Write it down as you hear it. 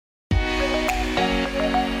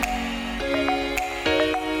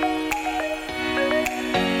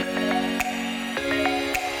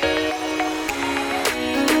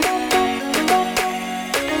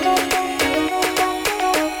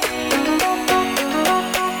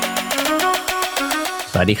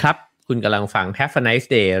สวัสดีครับคุณกำลังฟัง Have a nice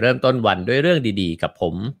day เริ่มต้นวันด้วยเรื่องดีๆกับผ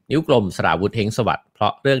มนิ้วกลมสราวุธเฮงสวัสดิ์เพรา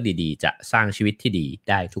ะเรื่องดีๆจะสร้างชีวิตที่ดี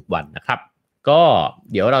ได้ทุกวันนะครับก็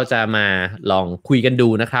เดี๋ยวเราจะมาลองคุยกันดู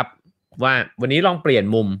นะครับว่าวันนี้ลองเปลี่ยน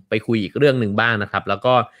มุมไปคุยอีกเรื่องหนึ่งบ้างนะครับแล้ว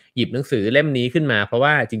ก็หยิบหนังสือเล่มนี้ขึ้นมาเพราะ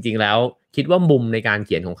ว่าจริงๆแล้วคิดว่ามุมในการเ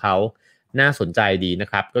ขียนของเขาน่าสนใจดีนะ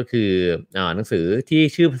ครับก็คือหนังสือที่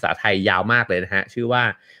ชื่อภาษาไทยยาวมากเลยนะฮะชื่อว่า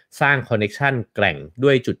สร้างคอนเนคชันแกร่งด้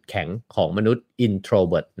วยจุดแข็งของมนุษย์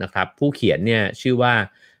introvert นะครับผู้เขียนเนี่ยชื่อว่า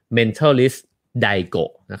mentalist Daigo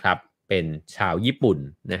นะครับเป็นชาวญี่ปุ่น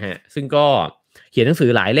นะฮะซึ่งก็เขียนหนังสือ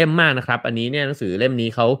หลายเล่มมากนะครับอันนี้เนี่ยหนังสือเล่มนี้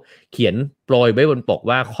เขาเขียนโปรยไว้บนปก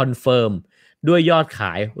ว่า confirm ด้วยยอดข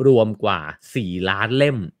ายรวมกว่า4ล้านเ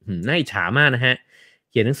ล่มน่าอิจฉามากนะฮะ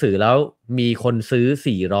เขียนหนังสือแล้วมีคนซื้อ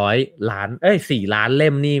400ล้าน4ล้านเล่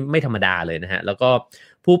มนี่ไม่ธรรมดาเลยนะฮะแล้วก็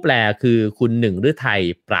ผู้แปลคือคุณหนึ่งฤทัย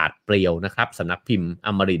ปราดเปรียวนะครับสำนักพิมพ์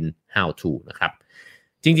อมรินทร์ How to นะครับ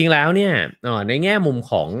จริงๆแล้วเนี่ยในแง่มุม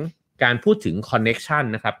ของการพูดถึง connection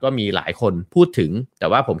นะครับก็มีหลายคนพูดถึงแต่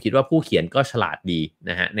ว่าผมคิดว่าผู้เขียนก็ฉลาดดี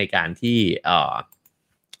นะฮะในการ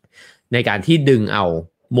ที่ดึงเอา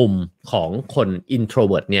มุมของคน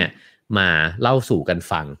introvert เนี่ยมาเล่าสู่กัน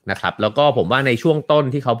ฟังนะครับแล้วก็ผมว่าในช่วงต้น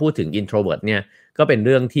ที่เขาพูดถึง introvert เนี่ยก็เป็นเ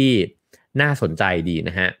รื่องที่น่าสนใจดี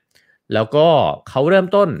นะฮะแล้วก็เขาเริ่ม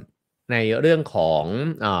ต้นในเรื่องของ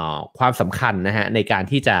ความสำคัญนะฮะในการ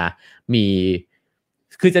ที่จะมี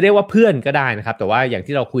คือจะเรียกว่าเพื่อนก็ได้นะครับแต่ว่าอย่าง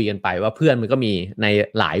ที่เราคุยกันไปว่าเพื่อนมันก็มีใน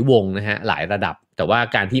หลายวงนะฮะหลายระดับแต่ว่า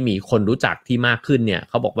การที่มีคนรู้จักที่มากขึ้นเนี่ย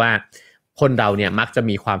เขาบอกว่าคนเราเนี่ยมักจะ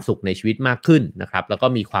มีความสุขในชีวิตมากขึ้นนะครับแล้วก็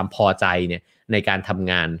มีความพอใจเนี่ยในการท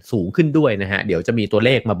ำงานสูงขึ้นด้วยนะฮะเดี๋ยวจะมีตัวเ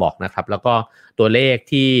ลขมาบอกนะครับแล้วก็ตัวเลข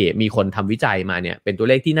ที่มีคนทำวิจัยมาเนี่ยเป็นตัว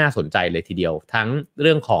เลขที่น่าสนใจเลยทีเดียวทั้งเ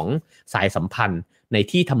รื่องของสายสัมพันธ์ใน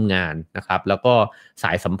ที่ทำงานนะครับแล้วก็ส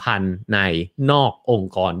ายสัมพันธ์ในนอกอง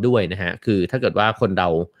ค์กรด้วยนะฮะคือถ้าเกิดว่าคนเรา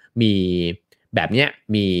มีแบบเนี้ย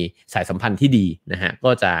มีสายสัมพันธ์ที่ดีนะฮะ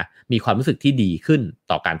ก็จะมีความรู้สึกที่ดีขึ้น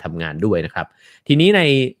ต่อการทำงานด้วยนะครับทีนี้ใน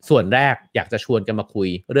ส่วนแรกอยากจะชวนกันมาคุย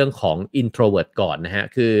เรื่องของ introvert ก่อนนะฮะ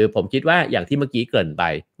คือผมคิดว่าอย่างที่เมื่อกี้เกริ่นไป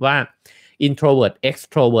ว่า introvert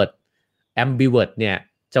extrovert ambivert เนี่ย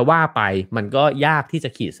จะว่าไปมันก็ยากที่จะ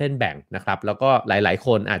ขีดเส้นแบ่งนะครับแล้วก็หลายๆค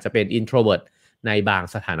นอาจจะเป็น introvert ในบาง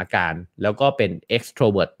สถานการณ์แล้วก็เป็น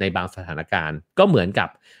extrovert ในบางสถานการณ์ก็เหมือนกับ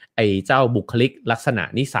ไอ้เจ้าบุคลิกลักษณะ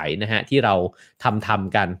นิสัยนะฮะที่เราท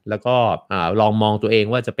ำกันแล้วก็ลองมองตัวเอง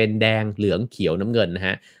ว่าจะเป็นแดงเหลืองเขียวน้ำเงินนะฮ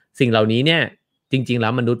ะสิ่งเหล่านี้เนี่ยจริงๆแล้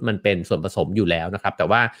วมนุษย์มันเป็นส่วนผสมอยู่แล้วนะครับแต่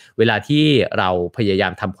ว่าเวลาที่เราพยายา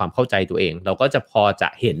มทำความเข้าใจตัวเองเราก็จะพอจะ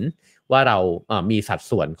เห็นว่าเรามีสัด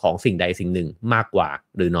ส่วนของสิ่งใดสิ่งหนึ่งมากกว่า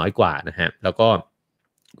หรือน้อยกว่านะฮะแล้วก็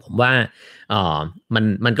ผมว่า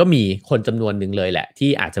มันก็มีคนจำนวนหนึ่งเลยแหละที่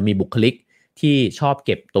อาจจะมีบุคลิกที่ชอบเ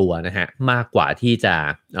ก็บตัวนะฮะมากกว่าที่จะ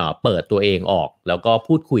เปิดตัวเองออกแล้วก็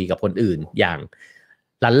พูดคุยกับคนอื่นอย่าง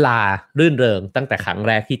ลันลารื่นเริงตั้งแต่ครั้งแ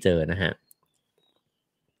รกที่เจอนะฮะ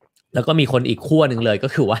แล้วก็มีคนอีกขั้วหนึ่งเลยก็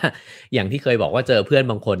คือว่าอย่างที่เคยบอกว่าเจอเพื่อน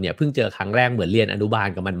บางคนเนี่ยเพิ่งเจอครั้งแรกเหมือนเรียนอนุบาล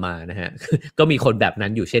กับมันมานะฮะ ก็มีคนแบบนั้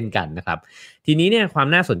นอยู่เช่นกันนะครับทีนี้เนี่ยความ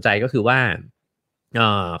น่าสนใจก็คือว่า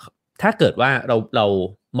ถ้าเกิดว่าเรา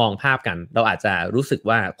มองภาพกันเราอาจจะรู้สึก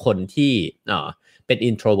ว่าคนที่เป็น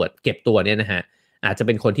introvert เก็บตัวเนี่ยนะฮะอาจจะเ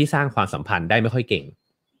ป็นคนที่สร้างความสัมพันธ์ได้ไม่ค่อยเก่ง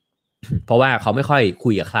เพราะว่าเขาไม่ค่อยคุ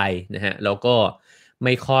ยกับใครนะฮะแล้วก็ไ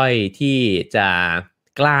ม่ค่อยที่จะ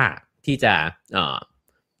กล้าที่จะ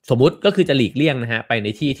สมมุติก็คือจะหลีกเลี่ยงนะฮะไปใน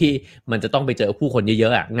ที่ที่มันจะต้องไปเจอผู้คนเยอ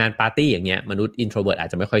ะๆงานปาร์ตี้อย่างเงี้ยมนุษย์ introvert อาจ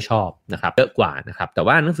จะไม่ค่อยชอบนะครับเยอะกว่านะครับแต่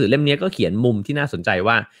ว่าหนังสือเล่มนี้ก็เขียนมุมที่น่าสนใจ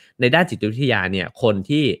ว่าในด้านจิตวิทยาเนี่ยคน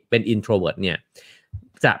ที่เป็น introvert เนี่ย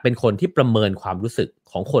จะเป็นคนที่ประเมินความรู้สึก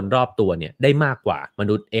ของคนรอบตัวเนี่ยได้มากกว่าม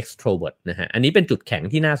นุษย์ extrovert นะฮะอันนี้เป็นจุดแข็ง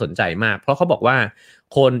ที่น่าสนใจมากเพราะเขาบอกว่า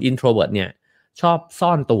คน introvert เนี่ยชอบซ่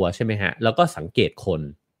อนตัวใช่ไหมฮะแล้วก็สังเกตคน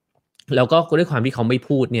แล้วก็ด้วยความที่เขาไม่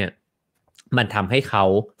พูดเนี่ยมันทำให้เขา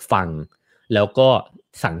ฟังแล้วก็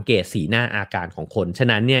สังเกตสีหน้าอาการของคนฉะ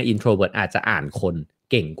นั้นเนี่ย introvert อาจจะอ่านคน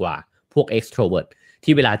เก่งกว่าพวก extrovert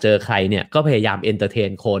ที่เวลาเจอใครเนี่ยก็พยายาม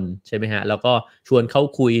entertain คนใช่ไหมฮะแล้วก็ชวนเขา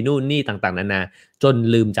คุยนู่นนี่ต่างๆนานาจน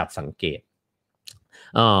ลืมจับสังเกต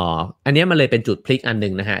อันนี้มันเลยเป็นจุดพลิกอันนึ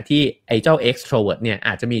งนะฮะที่ไอ้เจ้า extrovert เนี่ยอ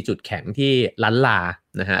าจจะมีจุดแข็งที่ลั้นลา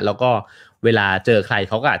นะฮะแล้วก็เวลาเจอใครเ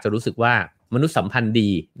ขาก็อาจจะรู้สึกว่ามนุษยสัมพันธ์ดี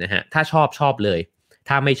นะฮะถ้าชอบเลย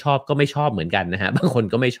ถ้าไม่ชอบก็ไม่ชอบเหมือนกันนะฮะบางคน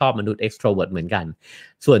ก็ไม่ชอบมนุษย์ extrovert เหมือนกัน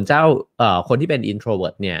ส่วนเจ้าคนที่เป็น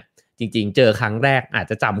introvert เนี่ยจริงๆเจอครั้งแรกอาจ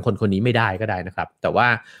จะจำคนนี้ไม่ได้ก็ได้นะครับแต่ว่า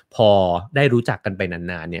พอได้รู้จักกันไป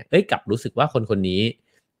นานๆเนี่ยกลับรู้สึกว่าคนนี้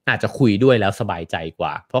อาจจะคุยด้วยแล้วสบายใจก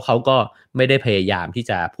ว่าเพราะเขาก็ไม่ได้พยายามที่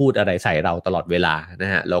จะพูดอะไรใส่เราตลอดเวลาน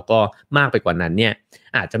ะฮะแล้วก็มากไปกว่านั้นเนี่ย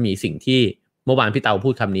อาจจะมีสิ่งที่ เมื่อวานพี่เตาพู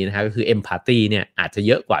ดคำนี้นะฮะก็คือ empathy เนี่ยอาจจะเ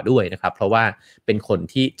ยอะกว่าด้วยนะครับเพราะว่าเป็นคน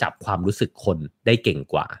ที่จับความรู้สึกคนได้เก่ง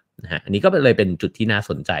กว่านะฮะอันนี้ก็เลยเป็นจุดที่น่า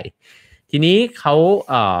สนใจทีนี้เขา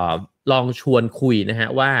ลองชวนคุยนะฮะ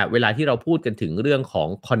ว่าเวลาที่เราพูดกันถึงเรื่องของ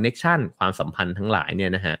connection ความสัมพันธ์ทั้งหลายเนี่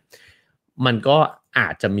ยนะฮะมันก็อา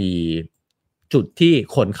จจะมีจุดที่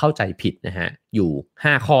คนเข้าใจผิดนะฮะอยู่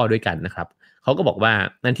5ข้อด้วยกันนะครับเขาก็บอกว่า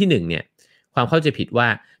อันที่1เนี่ยความเข้าใจผิดว่า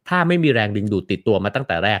ถ้าไม่มีแรงดึงดูดติดตัวมาตั้งแ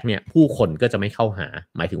ต่แรกเนี่ยผู้คนก็จะไม่เข้าหา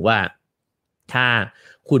หมายถึงว่าถ้า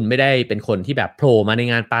คุณไม่ได้เป็นคนที่แบบโผล่มาใน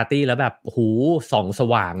งานปาร์ตี้แล้วแบบหูส่องส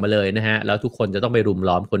ว่างมาเลยนะฮะแล้วทุกคนจะต้องไปรุม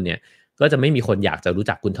ล้อมคนเนี่ยก็จะไม่มีคนอยากจะรู้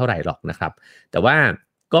จักคุณเท่าไหร่หรอกนะครับแต่ว่า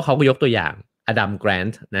ก็เขาก็ยกตัวอย่างอดัมแกรน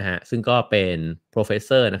ท์นะฮะซึ่งก็เป็น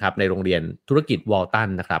professor นะครับในโรงเรียนธุรกิจวอลตัน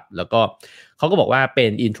นะครับแล้วก็เขาก็บอกว่าเป็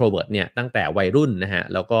น introvert เนี่ยตั้งแต่วัยรุ่นนะฮะ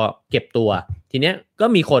แล้วก็เก็บตัวทีเนี้ยก็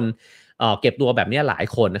มีคนเก็บตัวแบบนี้หลาย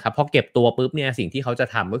คนนะครับพอเก็บตัวปุ๊บเนี่ยสิ่งที่เขาจะ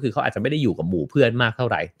ทำก็คือเขาอาจจะไม่ได้อยู่กับหมู่เพื่อนมากเท่า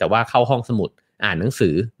ไหร่แต่ว่าเข้าห้องสมุดอ่านหนังสื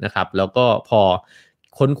อนะครับแล้วก็พอ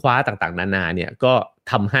ค้นคว้าต่างๆนานาเนี่ยก็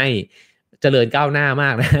ทำให้เจริญก้าวหน้ามา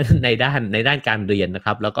กนะ ในด้านการเรียนนะค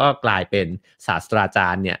รับแล้วก็กลายเป็นศาสตราจา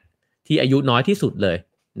รย์เนี่ยที่อายุน้อยที่สุดเลย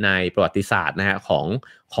ในประวัติศาสตร์นะฮะ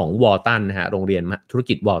ของวอลตันนะฮะโรงเรียนธุร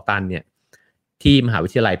กิจวอลตันเนี่ยที่มหาวิ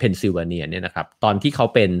ทยาลัยเพนซิลเวเนียเนี่ยนะครับตอนที่เขา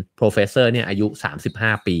เป็น professor เนี่ยอายุ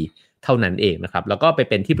35 ปีเท่านั้นเองนะครับแล้วก็ไป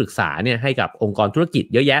เป็นที่ปรึกษาเนี่ยให้กับองค์กรธุรกิจ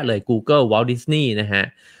เยอะแยะเลย Google Walt Disney นะฮะ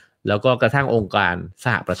แล้วก็กระทั่งองค์การส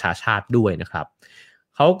หประชาชาติด้วยนะครับ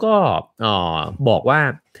เขาก็บอกว่า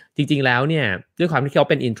จริงๆแล้วเนี่ยด้วยความที่เขา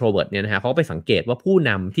เป็น introvert เนี่ยนะฮะเขาก็ไปสังเกตว่าผู้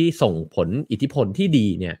นำที่ส่งผลอิทธิพลที่ดี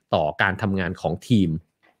เนี่ยต่อการทำงานของทีม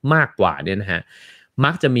มากกว่าเนี่ยนะฮะ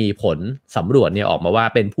มักจะมีผลสำรวจเนี่ยออกมาว่า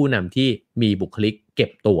เป็นผู้นำที่มีบุคลิกเก็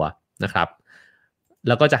บตัวนะครับแ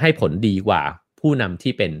ล้วก็จะให้ผลดีกว่าผู้นำ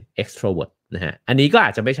ที่เป็น extrovert นะฮะอันนี้ก็อ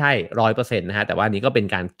าจจะไม่ใช่ 100% นะฮะแต่ว่าอันนี้ก็เป็น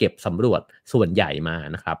การเก็บสำรวจส่วนใหญ่มา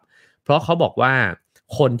นะครับเพราะเขาบอกว่า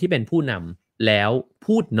คนที่เป็นผู้นำแล้ว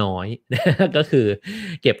พูดน้อยก็คือ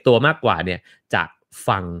เก็บตัวมากกว่าเนี่ยจะ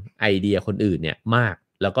ฟังไอเดียคนอื่นเนี่ยมาก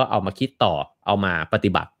แล้วก็เอามาคิดต่อเอามาปฏิ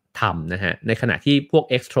บัติทำนะฮะในขณะที่พวก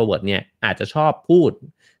extrovert เนี่ยอาจจะชอบพูด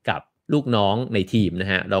กับลูกน้องในทีมน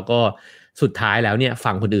ะฮะแล้วก็สุดท้ายแล้วเนี่ย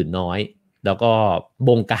ฟังคนอื่นน้อยแล้วก็บ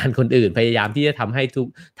งการคนอื่นพยายามที่จะทำให้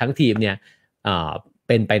ทั้งทีมเนี่ยเ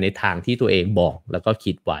ป็นไปในทางที่ตัวเองบอกแล้วก็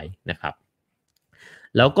คิดไว้นะครับ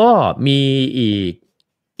แล้วก็มีอี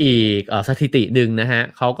กสถิติหนึ่งนะฮะ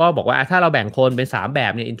เขาก็บอกว่าถ้าเราแบ่งคนเป็น3แบ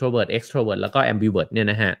บเนี่ย introvert extrovert แล้วก็ ambivert เนี่ย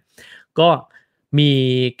นะฮะก็มี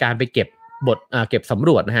การไปเก็บสำร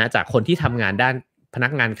วจนะฮะจากคนที่ทำงานด้านพนั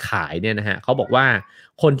กงานขายเนี่ยนะฮะเขาบอกว่า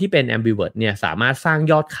คนที่เป็น ambivert เนี่ยสามารถสร้าง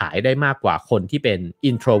ยอดขายได้มากกว่าคนที่เป็น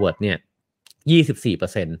introvert เนี่ย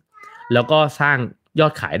 24% แล้วก็สร้างยอ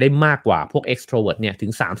ดขายได้มากกว่าพวก extrovert เนี่ยถึ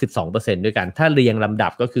ง 32% ด้วยกันถ้าเรียงลำดั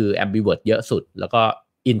บก็คือ ambivert เยอะสุดแล้วก็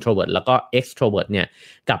introvert แล้วก็ extrovert เนี่ย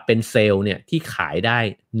กับเป็นเซลล์เนี่ยที่ขายได้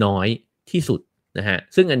น้อยที่สุดนะฮะ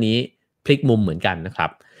ซึ่งอันนี้พลิกมุมเหมือนกันนะครั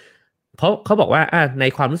บเพราะเขาบอกว่าใน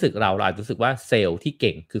ความรู้สึกเราอาจจะรู้สึกว่าเซลล์ที่เ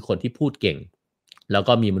ก่งคือคนที่พูดเก่งแล้ว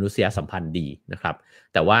ก็มีมนุษยสัมพันธ์ดีนะครับ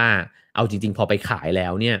แต่ว่าเอาจริงๆพอไปขายแล้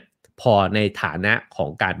วเนี่ยพอในฐานะของ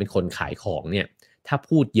การเป็นคนขายของเนี่ยถ้า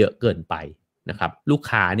พูดเยอะเกินไปนะครับลูก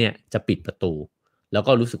ค้าเนี่ยจะปิดประตูแล้ว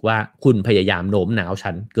ก็รู้สึกว่าคุณพยายามโน้มน้าว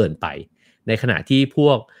ฉันเกินไปในขณะที่พว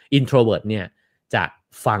ก introvert เนี่ยจะ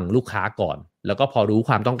ฟังลูกค้าก่อนแล้วก็พอรู้ค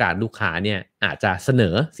วามต้องการลูกค้าเนี่ยอาจจะเสน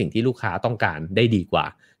อสิ่งที่ลูกค้าต้องการได้ดีกว่า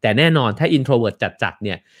แต่แน่นอนถ้า introvert จัดเ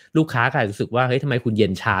นี่ยลูกค้าก็อาจจะรู้สึกว่าเฮ้ยทำไมคุณเย็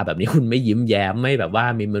นชาแบบนี้คุณไม่ยิ้มแย้มไม่แบบว่า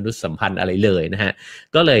มีมนุษยสัมพันธ์อะไรเลยนะฮะ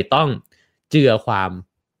ก็เลยต้องเจือความ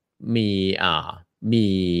มี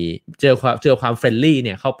เจอความเฟรนลี่เ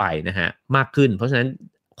นี่ยเข้าไปนะฮะมากขึ้นเพราะฉะนั้น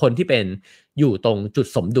คนที่เป็นอยู่ตรงจุด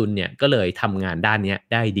สมดุลเนี่ยก็เลยทำงานด้านนี้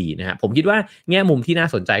ได้ดีนะฮะผมคิดว่าแง่มุมที่น่า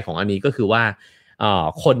สนใจของอันนี้ก็คือว่า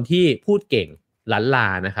คนที่พูดเก่งล้านลา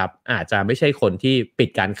นะครับอาจจะไม่ใช่คนที่ปิด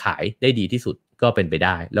การขายได้ดีที่สุดก็เป็นไปไ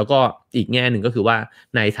ด้แล้วก็อีกแง่หนึ่งก็คือว่า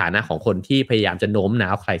ในฐานะของคนที่พยายามจะโน้มน้า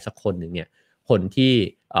วใครสักคนหนึ่งเนี่ยคนที่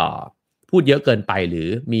พูดเยอะเกินไปหรือ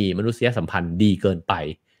มีมนุษยสัมพันธ์ดีเกินไป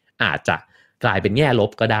อาจจะกลายเป็นแง่ล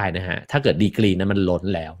บก็ได้นะฮะถ้าเกิดดีกรีนั้นมันล้น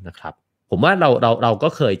แล้วนะครับผมว่าเราก็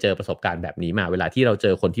เคยเจอประสบการณ์แบบนี้มาเวลาที่เราเจ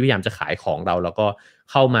อคนที่พยายามจะขายของเราแล้วก็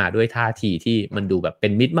เข้ามาด้วยท่าทีที่มันดูแบบเป็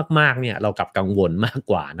นมิตรมากๆเนี่ยเรากลับกังวลมาก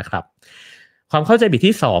กว่านะครับความเข้าใจผิด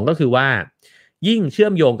ที่2ก็คือว่ายิ่งเชื่อ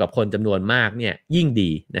มโยงกับคนจำนวนมากเนี่ยยิ่ง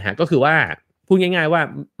ดีนะฮะก็คือว่าพูดง่ายๆว่า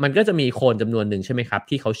มันก็จะมีคนจำนวนหนึ่งใช่ไหมครับ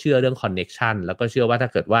ที่เขาเชื่อเรื่องคอนเน็กชันแล้วก็เชื่อว่าถ้า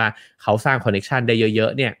เกิดว่าเขาสร้างคอนเน็กชันได้เยอ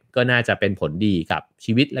ะๆเนี่ยก็น่าจะเป็นผลดีกับ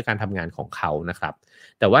ชีวิตและการทำงานของเขานะครับ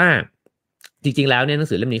แต่ว่าจริงๆแล้วเนี่ยหนัง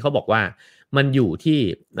สือเล่มนี้เขาบอกว่ามันอยู่ที่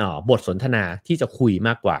บทสนทนาที่จะคุยม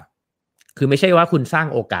ากกว่า คือไม่ใช่ว่าคุณสร้าง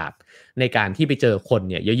โอกาสในการที่ไปเจอคน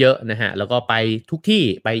เนี่ยเยอะๆนะฮะแล้วก็ไปทุกที่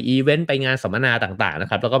ไปอีเวนต์ไปงานสัมมนาต่างๆนะ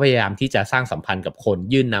ครับแล้วก็พยายามที่จะสร้างสัมพันธ์กับคน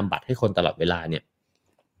ยื่นนามบัตรให้คนตลอดเวลาเนี่ย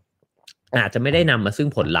อาจจะไม่ได้นำมาซึ่ง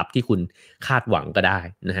ผลลัพธ์ที่คุณคาดหวังก็ได้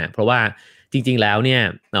นะฮะเพราะว่าจริงๆแล้วเนี่ย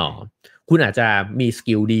คุณอาจจะมีส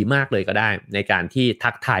กิลดีมากเลยก็ได้ในการที่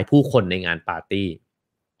ทักทายผู้คนในงานปาร์ตี้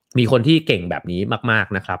มีคนที่เก่งแบบนี้มาก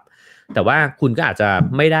ๆนะครับแต่ว่าคุณก็อาจจะ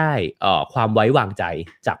ไม่ได้ความไว้วางใจ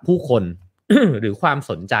จากผู้คน หรือความ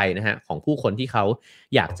สนใจนะฮะของผู้คนที่เขา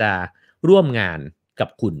อยากจะร่วมงานกับ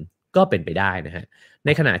คุณก็เป็นไปได้นะฮะใน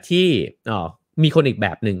ขณะที่มีคนอีกแบ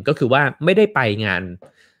บหนึ่งก็คือว่าไม่ได้ไปงา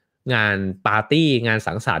นปาร์ตี้งาน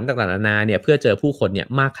สังสรรค์ต่างๆนานาเนี่ยเพื่อเจอผู้คนเนี่ย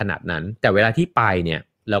มากขนาดนั้นแต่เวลาที่ไปเนี่ย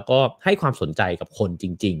แล้วก็ให้ความสนใจกับคนจ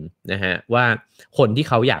ริงๆนะฮะว่าคนที่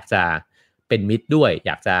เขาอยากจะเป็นมิตรด้วยอ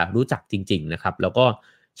ยากจะรู้จักจริงๆนะครับแล้วก็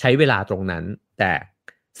ใช้เวลาตรงนั้นแต่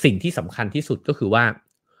สิ่งที่สำคัญที่สุดก็คือว่า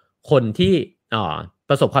คนที่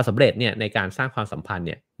ประสบความสำเร็จเนี่ยในการสร้างความสัมพันธ์เ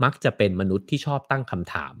นี่ยมักจะเป็นมนุษย์ที่ชอบตั้งค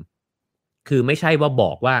ำถามคือไม่ใช่ว่าบ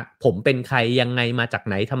อกว่าผมเป็นใครยังไงมาจาก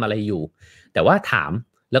ไหนทำอะไรอยู่แต่ว่าถาม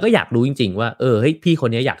แล้วก็อยากรู้จริงๆว่าเฮ้ยพี่คน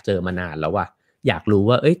นี้อยากเจอมานานแล้วว่ะอยากรู้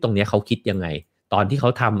ว่าตรงนี้เขาคิดยังไงตอนที่เขา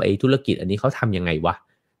ทำไอ้ธุรกิจอันนี้เขาทำยังไงวะ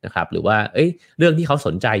นะครับหรือว่าเรื่องที่เขาส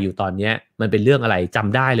นใจอยู่ตอนนี้มันเป็นเรื่องอะไรจ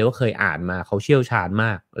ำได้เลยว่าเคยอ่านมาเขาเชี่ยวชาญม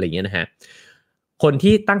ากอะไรเงี้ยนะฮะคน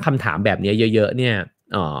ที่ตั้งคำถามแบบนี้เยอะๆเนี่ย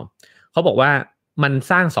เขาบอกว่ามัน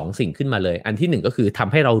สร้าง2 สิ่งขึ้นมาเลยอันที่1ก็คือท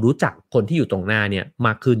ำให้เรารู้จักคนที่อยู่ตรงหน้าเนี่ยม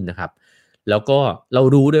ากขึ้นนะครับแล้วก็เรา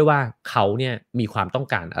รู้ด้วยว่าเขาเนี่ยมีความต้อง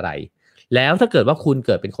การอะไรแล้วถ้าเกิดว่าคุณเ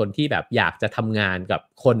กิดเป็นคนที่แบบอยากจะทำงานกับ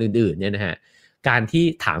คนอื่นๆเนี่ยนะฮะการที่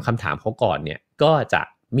ถามคำถามเขาก่อนเนี่ยก็จะ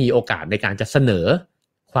มีโอกาสในการจะเสนอ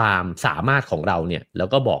ความสามารถของเราเนี่ยแล้ว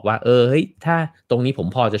ก็บอกว่าเฮ้ยถ้าตรงนี้ผม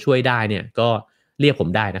พอจะช่วยได้เนี่ยก็เรียกผม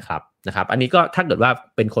ได้นะครับอันนี้ก็ถ้าเกิดว่า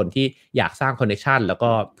เป็นคนที่อยากสร้างคอนเนคชันแล้วก็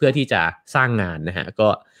เพื่อที่จะสร้างงานนะฮะก็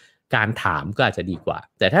การถามก็อาจจะดีกว่า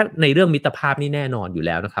แต่ถ้าในเรื่องมิตรภาพนี่แน่นอนอยู่แ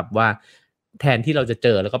ล้วนะครับว่าแทนที่เราจะเจ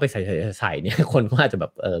อแล้วก็ไปใส่เนี่ยคนก็อาจจะแบ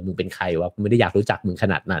บมึงเป็นใครวะไม่ได้อยากรู้จักมึงข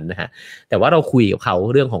นาดนั้นนะฮะแต่ว่าเราคุยกับเขา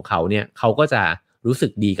เรื่องของเขาเนี่ยเขาก็จะรู้สึ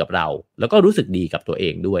กดีกับเราแล้วก็รู้สึกดีกับตัวเอ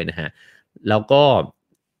งด้วยนะฮะแล้วก็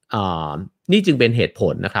นี่จึงเป็นเหตุผ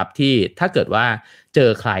ลนะครับที่ถ้าเกิดว่าเจอ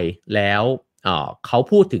ใครแล้วเขา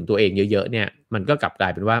พูดถึงตัวเองเยอะๆเนี่ยมันก็กลับกลา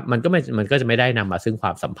ยเป็นว่ามันก็จะไม่ได้นำมาซึ่งคว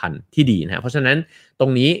ามสัมพันธ์ที่ดีนะฮะเพราะฉะนั้นตร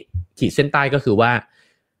งนี้ขีดเส้นใต้ก็คือว่า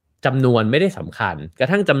จำนวนไม่ได้สำคัญกระ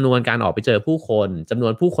ทั่งจำนวนการออกไปเจอผู้คนจำนว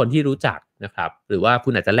นผู้คนที่รู้จักนะครับหรือว่าคุ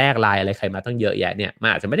ณอาจจะแลกไลน์อะไรใครมาตั้งเยอะแยะเนี่ยมัน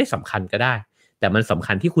อาจจะไม่ได้สำคัญก็ได้แต่มันสำ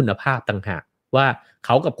คัญที่คุณภาพต่างหากว่าเข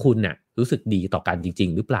ากับคุณน่ะรู้สึกดีต่อกันจริง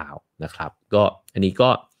ๆหรือเปล่านะครับก็อันนี้ก็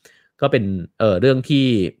เป็นเรื่อง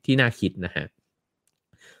ที่น่าคิดนะฮะ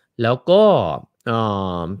แล้วก็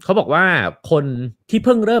เขาบอกว่าคนที่เ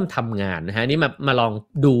พิ่งเริ่มทำงานนะฮะนี่มาลอง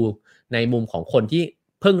ดูในมุมของคนที่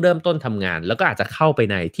เพิ่งเริ่มต้นทำงานแล้วก็อาจจะเข้าไป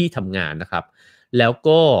ในที่ทำงานนะครับแล้ว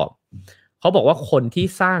ก็เขาบอกว่าคนที่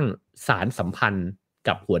สร้างสารสัมพันธ์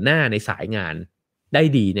กับหัวหน้าในสายงานได้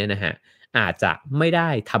ดีเนี่ยนะฮะอาจจะไม่ได้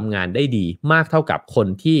ทำงานได้ดีมากเท่ากับคน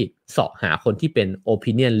ที่เสาะหาคนที่เป็น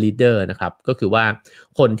opinion leader นะครับก็คือว่า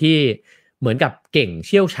คนที่เหมือนกับเก่งเ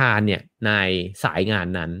ชี่ยวชาญเนี่ยในสายงาน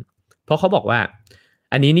นั้นเพราะเขาบอกว่า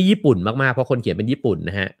อันนี้นี่ญี่ปุ่นมากๆเพราะคนเขียนเป็นญี่ปุ่น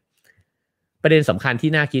นะฮะประเด็นสำคัญ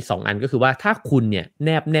ที่น่าคิด2 อันก็คือว่าถ้าคุณเนี่ยแน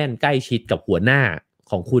บแน่นใกล้ชิดกับหัวหน้า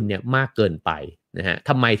ของคุณเนี่ยมากเกินไปนะฮะท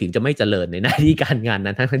ำไมถึงจะไม่เจริญในหน้าที่การงาน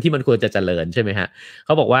นั้นทั้งที่มันควรจะเจริญใช่ไหมฮะเข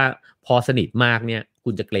าบอกว่าพอสนิทมากเนี่ยคุ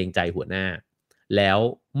ณจะเกรงใจหัวหน้าแล้ว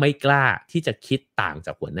ไม่กล้าที่จะคิดต่างจ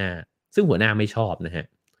ากหัวหน้าซึ่งหัวหน้าไม่ชอบนะฮะ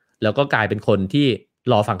แล้วก็กลายเป็นคนที่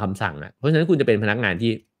รอฟังคำสั่งอ่ะเพราะฉะนั้นคุณจะเป็นพนักงาน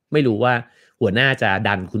ที่ไม่รู้ว่าหัวหน้าจะ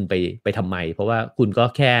ดันคุณไปทำไมเพราะว่าคุณก็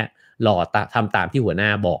แค่รอทำตามที่หัวหน้า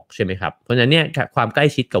บอกใช่ไหมครับเพราะฉะนั้นเนี่ยความใกล้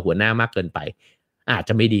ชิดกับหัวหน้ามากเกินไปอาจจ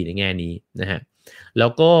ะไม่ดีในแง่นี้นะฮะแล้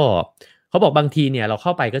วก็เขาบอกบางทีเนี่ยเราเข้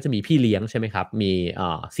าไปก็จะมีพี่เลี้ยงใช่ไหมครับมี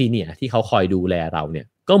ซีเนียร์ที่เขาคอยดูแลเราเนี่ย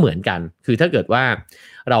ก็เหมือนกันคือถ้าเกิดว่า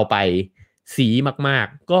เราไปสีมาก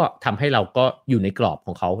ๆก็ทำให้เราก็อยู่ในกรอบข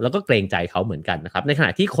องเขาแล้วก็เกรงใจเขาเหมือนกันนะครับในขณะ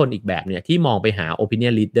ที่คนอีกแบบเนี่ยที่มองไปหา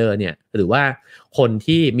opinion leader เนี่ยหรือว่าคน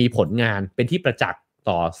ที่มีผลงานเป็นที่ประจักษ์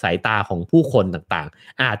ต่อสายตาของผู้คนต่าง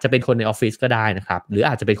ๆอาจจะเป็นคนในออฟฟิศก็ได้นะครับหรือ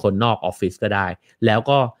อาจจะเป็นคนนอกออฟฟิศก็ได้แล้ว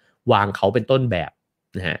ก็วางเขาเป็นต้นแบบ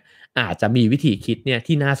นะฮะอาจจะมีวิธีคิดเนี่ย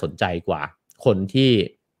ที่น่าสนใจกว่าคนที่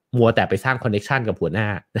มัวแต่ไปสร้างคอนเนคชันกับหัวหน้า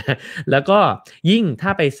แล้วก็ยิ่งถ้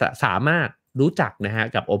าไปสามารถรู้จักนะฮะ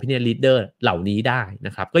กับ opinion leader เหล่านี้ได้น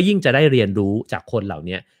ะครับก็ยิ่งจะได้เรียนรู้จากคนเหล่า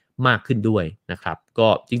นี้มากขึ้นด้วยนะครับก็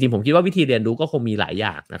จริงๆผมคิดว่าวิธีเรียนรู้ก็คงมีหลายอ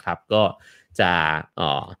ย่างนะครับก็จะ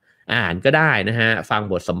อ่านก็ได้นะฮะฟัง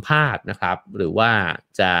บทสัมภาษณ์นะครับหรือว่า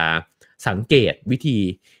จะสังเกตวิธี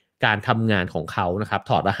การทำงานของเขานะครับ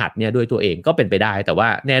ถอดรหัสเนี่ยด้วยตัวเองก็เป็นไปได้แต่ว่า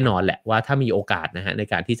แน่นอนแหละว่าถ้ามีโอกาสนะฮะใน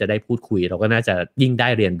การที่จะได้พูดคุยเราก็น่าจะยิ่งได้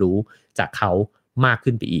เรียนรู้จากเขามาก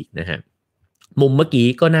ขึ้นไปอีกนะฮะมุมเมื่อกี้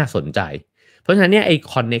ก็น่าสนใจเพราะฉะนั้นเนี่ยไอ้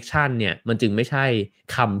connection เนี่ยมันจึงไม่ใช่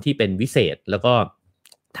คำที่เป็นวิเศษแล้วก็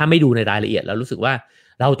ถ้าไม่ดูในรายละเอียดแล้วรู้สึกว่า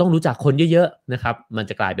เราต้องรู้จักคนเยอะๆนะครับมัน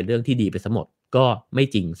จะกลายเป็นเรื่องที่ดีไปซะหมดก็ไม่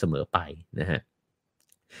จริงเสมอไปนะฮะ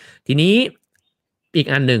ทีนี้อีก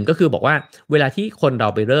อันหนึ่งก็คือบอกว่าเวลาที่คนเรา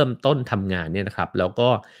ไปเริ่มต้นทำงานเนี่ยนะครับแล้วก็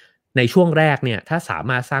ในช่วงแรกเนี่ยถ้าสา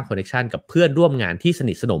มารถสร้างคอนเนคชันกับเพื่อนร่วมงานที่ส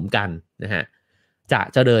นิทสนมกันนะฮะจะ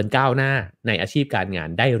เจริญก้าวหน้าในอาชีพการงาน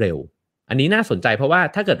ได้เร็วอันนี้น่าสนใจเพราะว่า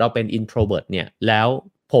ถ้าเกิดเราเป็น introvert เนี่ยแล้ว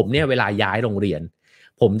ผมเนี่ยเวลาย้ายโรงเรียน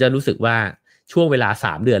ผมจะรู้สึกว่าช่วงเวลา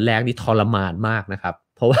3 เดือนแรกนี่ทรมานมากนะครับ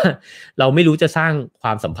เพราะว่าเราไม่รู้จะสร้างคว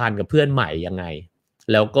ามสัมพันธ์กับเพื่อนใหม่ยังไง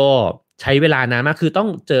แล้วก็ใช้เวลานานมากคือต้อง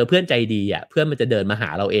เจอเพื่อนใจดีอ่ะเพื่อนมันจะเดินมาหา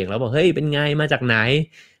เราเองแล้วบอกเฮ้ยเป็นไงมาจากไหน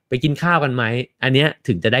ไปกินข้าวกันไหมอันเนี้ย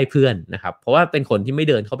ถึงจะได้เพื่อนนะครับเพราะว่าเป็นคนที่ไม่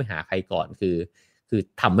เดินเข้าไปหาใครก่อนคือ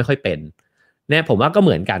ทำไม่ค่อยเป็นเนี่ยผมว่าก็เห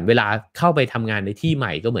มือนกันเวลาเข้าไปทำงานในที่ให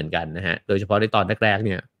ม่ก็เหมือนกันนะฮะโดยเฉพาะในตอนแรกๆเ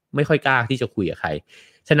นี่ยไม่ค่อยกล้าที่จะคุยกับใคร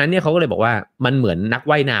ฉะนั้นเนี่ยเขาก็เลยบอกว่ามันเหมือนนัก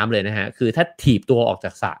ว่ายน้ำเลยนะฮะคือถ้าถีบตัวออกจ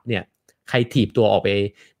ากสระเนี่ยใครถีบตัวออกไป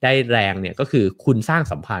ได้แรงเนี่ยก็คือคุณสร้าง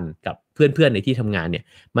สัมพันธ์กับเพื่อนๆในที่ทำงานเนี่ย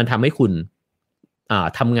มันทำให้คุณ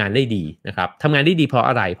ทำงานได้ดีนะครับทำงานได้ดีเพราะ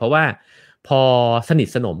อะไรเพราะว่าพอสนิท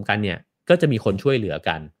สนมกันเนี่ยก็จะมีคนช่วยเหลือ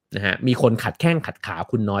กันนะฮะมีคนขัดแข้งขัดขา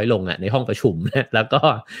คุณน้อยลงในห้องประชุมนะแล้ว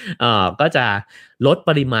ก็จะลด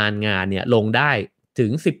ปริมาณงานเนี่ยลงได้ถึ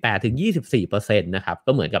ง 18-24% นะครับ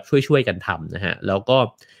ก็เหมือนกับช่วยๆกันทำนะฮะแล้วก็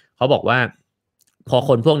เขาบอกว่าพอค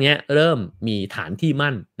นพวกนี้เริ่มมีฐานที่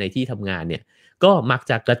มั่นในที่ทำงานเนี่ยก็มัก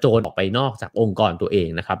จะกระโจนออกไปนอกจากองค์กรตัวเอง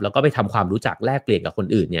นะครับแล้วก็ไปทำความรู้จักแลกเปลี่ยนกับคน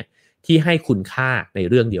อื่นเนี่ยที่ให้คุณค่าใน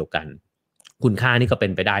เรื่องเดียวกันคุณค่านี่ก็เป็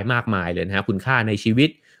นไปได้มากมายเลยนะฮะคุณค่าในชีวิต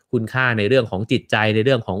คุณค่าในเรื่องของจิตใจในเ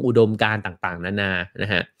รื่องของอุดมการณ์ต่างๆนานาน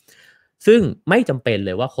ะฮะซึ่งไม่จำเป็นเล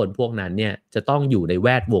ยว่าคนพวกนั้นเนี่ยจะต้องอยู่ในแว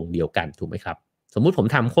ดวงเดียวกันถูกไหมครับสมมุติผม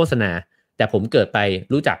ทำโฆษณาแต่ผมเกิดไป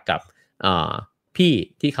รู้จักกับพี่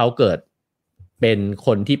ที่เขาเกิดเป็นค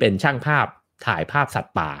นที่เป็นช่างภาพถ่ายภาพสัต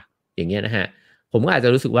ว์ป่าอย่างเงี้ยนะฮะผมก็อาจจะ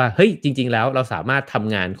รู้สึกว่าเฮ้ยจริงๆแล้วเราสามารถท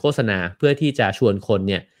ำงานโฆษณาเพื่อที่จะชวนคน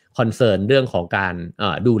เนี่ยคอนเซิร์นเรื่องของการ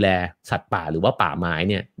ดูแลสัตว์ป่าหรือว่าป่าไม้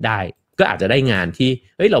เนี่ยได้ก็อาจจะได้งานที่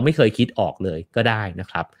เฮ้ยเราไม่เคยคิดออกเลยก็ได้นะ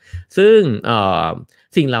ครับซึ่ง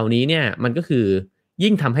สิ่งเหล่านี้เนี่ยมันก็คือ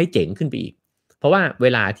ยิ่งทำให้เจ๋งขึ้นไปอีกเพราะว่าเว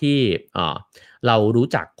ลาที่เรารู้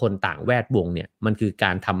จักคนต่างแวดวงเนี่ยมันคือก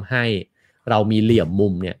ารทำให้เรามีเหลี่ยมมุ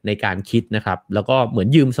มเนี่ยในการคิดนะครับแล้วก็เหมือน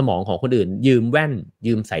ยืมสมองของคนอื่นยืมแว่น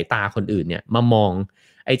ยืมสายตาคนอื่นเนี่ยมามอง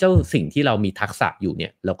ไอ้เจ้าสิ่งที่เรามีทักษะอยู่เนี่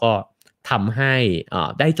ยแล้วก็ทำให้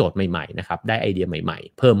ได้โจทย์ใหม่ๆนะครับได้ไอเดียใหม่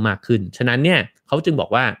ๆเพิ่มมากขึ้นฉะนั้นเนี่ยเขาจึงบอก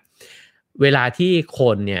ว่าเวลาที่ค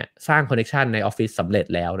นเนี่ยสร้างคอนเนคชันในออฟฟิศสำเร็จ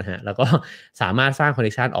แล้วนะฮะแล้วก็สามารถสร้างคอนเน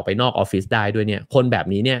คชันออกไปนอกออฟฟิศได้ด้วยเนี่ยคนแบบ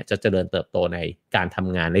นี้เนี่ยจะเจริญเติบโตในการท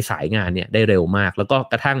ำงานในสายงานเนี่ยได้เร็วมากแล้วก็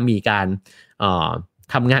กระทั่งมีการ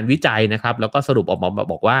ทำงานวิจัยนะครับแล้วก็สรุปออกมา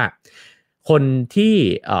บอกว่าคนที่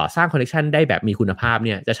สร้างคอนเนคชันได้แบบมีคุณภาพเ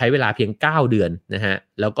นี่ยจะใช้เวลาเพียง9 เดือนนะฮะ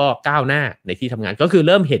แล้วก็ก้าวหน้าในที่ทำงานก็คือเ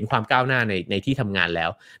ริ่มเห็นความก้าวหน้าในที่ทำงานแล้ว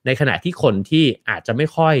ในขณะที่คนที่อาจจะไม่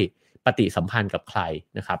ค่อยปฏิสัมพันธ์กับใคร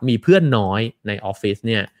นะครับมีเพื่อนน้อยในออฟฟิศ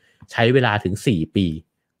เนี่ยใช้เวลาถึง4 ปี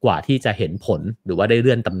กว่าที่จะเห็นผลหรือว่าได้เ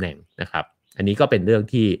ลื่อนตำแหน่งนะครับอันนี้ก็เป็นเรื่อง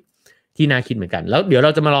ที่น่าคิดเหมือนกันแล้วเดี๋ยวเร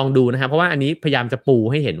าจะมาลองดูนะครับเพราะว่าอันนี้พยายามจะปู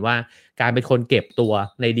ให้เห็นว่าการเป็นคนเก็บตัว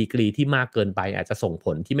ในดีกรีที่มากเกินไปอาจจะส่งผ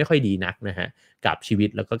ลที่ไม่ค่อยดีนักนะฮะกับชีวิต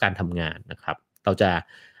แล้วก็การทำงานนะครับเรา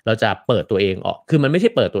จะเปิดตัวเองออกคือมันไม่ใช่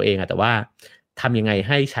เปิดตัวเองอะแต่ว่าทำยังไงใ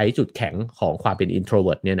ห้ใช้จุดแข็งของความเป็น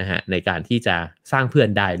introvert เนี่ยนะฮะในการที่จะสร้างเพื่อน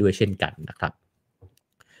ได้ด้วยเช่นกันนะครับ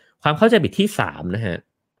ความเข้าใจผิดที่3นะฮะ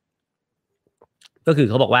ก็คือ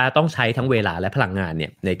เขาบอกว่าต้องใช้ทั้งเวลาและพลังงานเนี่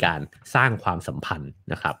ยในการสร้างความสัมพันธ์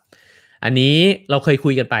นะครับอันนี้เราเคยคุ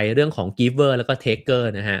ยกันไปเรื่องของ giver แล้วก็ taker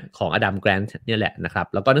นะฮะของอดัมแกรนท์เนี่ยแหละนะครับ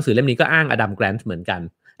แล้วก็หนังสือเล่มนี้ก็อ้างอดัมแกรนท์เหมือนกัน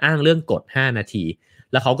อ้างเรื่องกฎ5 นาที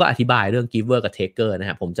แล้วเขาก็อธิบายเรื่อง giver กับ taker นะ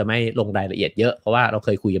ฮะผมจะไม่ลงรายละเอียดเยอะเพราะว่าเราเค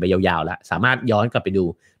ยคุยกันไปยาวๆแล้วสามารถย้อนกลับไปดู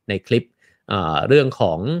ในคลิปเรื่องข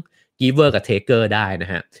อง giver กับ taker ได้น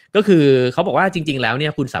ะฮะก็คือเขาบอกว่าจริงๆแล้วเนี่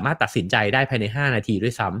ยคุณสามารถตัดสินใจได้ภายใน5 นาทีด้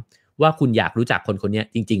วยซ้ำว่าคุณอยากรู้จักคนคนนี้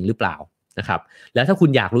จริงๆหรือเปล่านะครับแล้วถ้าคุณ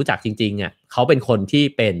อยากรู้จักจริงๆเนี่ยเขาเป็นคน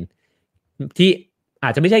ที่อา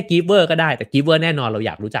จจะไม่ใช่ giver ก็ได้แต่ giver แน่นอนเราอ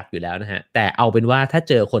ยากรู้จักอยู่แล้วนะฮะแต่เอาเป็นว่าถ้า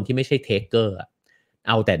เจอคนที่ไม่ใช่ taker เ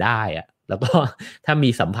อาแต่ได้อะแล้วก็ถ้ามี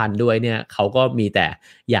สัมพันธ์ด้วยเนี่ยเขาก็มีแต่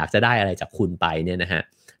อยากจะได้อะไรจากคุณไปเนี่ยนะฮะ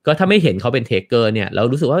ก็ถ้าไม่เห็นเขาเป็น taker เนี่ยเรา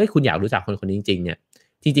รู้สึกว่าคุณอยากรู้จักคนคนนี้จริงๆเนี่ย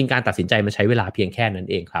จริงๆการตัดสินใจมันใช้เวลาเพียงแค่นั้น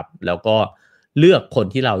เองครับแล้วก็ เลือกคน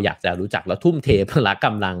ที่เราอยากจะรู้จักแล้วทุ่มเทพละก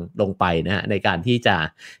ำลังลงไปนะฮะในการที่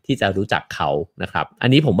จะรู้จักเขานะครับอัน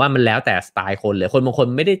นี้ผมว่ามันแล้วแต่สไตล์คนเลยคนบางคน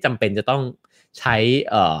ไม่ได้จำเป็นจะต้องใช้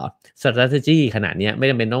strategy ขนาดนี้ไม่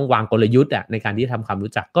จำเป็นต้องวางกลยุทธ์ในการที่ทำความ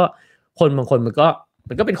รู้จักก็คนบางคนมัน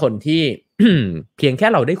ก็เป็นคนที่ เพียงแค่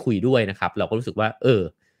เราได้คุยด้วยนะครับเราก็รู้สึกว่า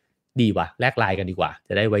ดีว่ะแลกไลน์กันดีกว่าจ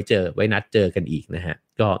ะได้ไว้นัดเจอกันอีกนะฮะ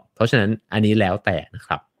ก็เพราะฉะนั้นอันนี้แล้วแต่นะค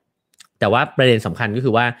รับแต่ว่าประเด็นสำคัญก็คื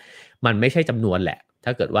อว่ามันไม่ใช่จำนวนแหละถ้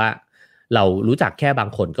าเกิดว่าเรารู้จักแค่บาง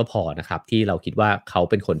คนก็พอนะครับที่เราคิดว่าเขา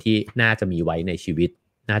เป็นคนที่น่าจะมีไว้ในชีวิต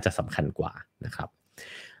น่าจะสำคัญกว่านะครับ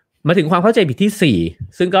มาถึงความเข้าใจผิดที่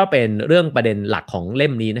4ซึ่งก็เป็นเรื่องประเด็นหลักของเล่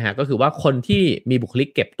มนี้นะฮะก็คือว่าคนที่มีบุคลิก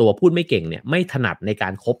เก็บตัวพูดไม่เก่งเนี่ยไม่ถนัดในกา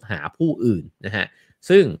รคบหาผู้อื่นนะฮะ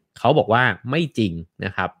ซึ่งเขาบอกว่าไม่จริงน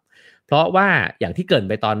ะครับเพราะว่าอย่างที่เกริ่น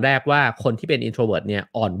ไปตอนแรกว่าคนที่เป็น introvert เนี่ย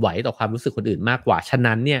อ่อนไหวต่อความรู้สึกคนอื่นมากกว่าฉะ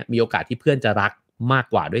นั้นเนี่ยมีโอกาสที่เพื่อนจะรักมาก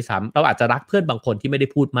กว่าด้วยซ้ำเราอาจจะรักเพื่อนบางคนที่ไม่ได้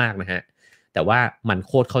พูดมากนะฮะแต่ว่ามันโ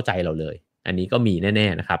คตรเข้าใจเราเลยอันนี้ก็มีแน่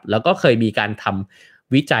ๆนะครับแล้วก็เคยมีการท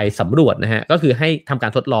ำวิจัยสำรวจนะฮะก็คือให้ทำกา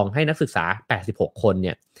รทดลองให้นักศึกษา86คนเ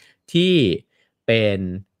นี่ยที่เป็น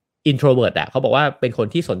introvert เขาบอกว่าเป็นคน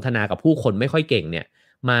ที่สนทนากับผู้คนไม่ค่อยเก่งเนี่ย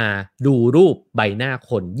มาดูรูปใบหน้า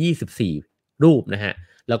คน24รูปนะฮะ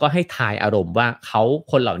แล้วก็ให้ทายอารมณ์ว่า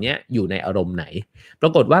คนเหล่านี้อยู่ในอารมณ์ไหนปร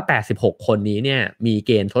ากฏว่า86คนนี้เนี่ยมีเ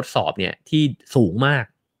กณฑ์ทดสอบเนี่ยที่สูงมาก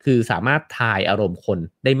คือสามารถทายอารมณ์คน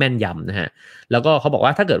ได้แม่นยำนะฮะแล้วก็เขาบอกว่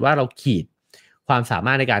าถ้าเกิดว่าเราขีดความสาม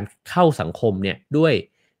ารถในการเข้าสังคมเนี่ยด้วย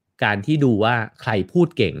การที่ดูว่าใครพูด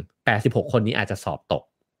เก่ง86คนนี้อาจจะสอบตก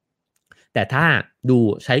แต่ถ้าดู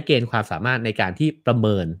ใช้เกณฑ์ความสามารถในการที่ประเ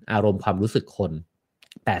มินอารมณ์ความรู้สึกคน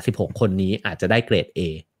86คนนี้อาจจะได้เกรด A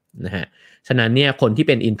นะฮะฉะนั้นเนี่ยคนที่เ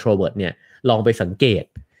ป็น introvert เนี่ยลองไปสังเกต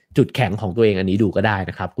จุดแข็งของตัวเองอันนี้ดูก็ได้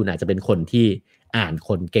นะครับคุณอาจจะเป็นคนที่อ่านค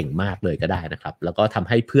นเก่งมากเลยก็ได้นะครับแล้วก็ทำ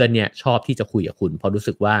ให้เพื่อนเนี่ยชอบที่จะคุยกับคุณเพราะรู้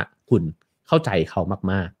สึกว่าคุณเข้าใจเขา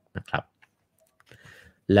มากๆนะครับ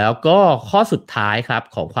แล้วก็ข้อสุดท้ายครับ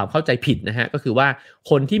ของความเข้าใจผิดนะฮะก็คือว่า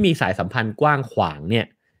คนที่มีสายสัมพันธ์กว้างขวางเนี่ย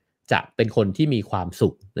จะเป็นคนที่มีความสุ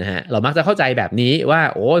ขนะฮะเรามักจะเข้าใจแบบนี้ว่า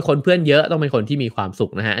โอ้ยคนเพื่อนเยอะต้องเป็นคนที่มีความสุ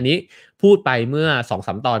ขนะฮะอันนี้พูดไปเมื่อ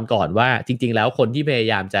 2-3 ตอนก่อนว่าจริงๆแล้วคนที่พยา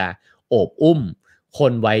ยามจะโอบอุ้มค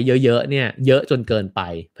นไว้เยอะๆเนี่ยเยอะจนเกินไป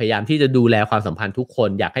พยายามที่จะดูแลความสัมพันธ์ทุกคน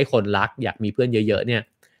อยากให้คนรักอยากมีเพื่อนเยอะๆเนี่ย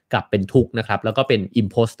กลับเป็นทุกข์นะครับแล้วก็เป็น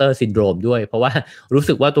imposter syndrome ด้วยเพราะว่ารู้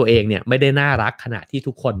สึกว่าตัวเองเนี่ยไม่ได้น่ารักขนาดที่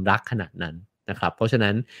ทุกคนรักขนาดนั้นนะครับเพราะฉะ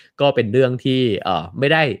นั้นก็เป็นเรื่องที่ไม่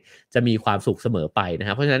ได้จะมีความสุขเสมอไปนะค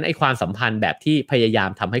รับเพราะฉะนั้นไอ้ความสัมพันธ์แบบที่พยายาม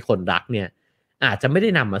ทำให้คนรักเนี่ยอาจจะไม่ได้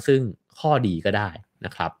นำมาซึ่งข้อดีก็ได้น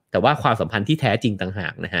ะครับแต่ว่าความสัมพันธ์ที่แท้จริงต่างหา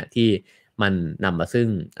กนะฮะที่มันนำมาซึ่ง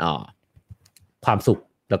ความสุข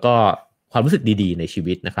แล้วก็ความรู้สึกดีๆในชี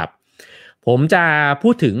วิตนะครับผมจะพู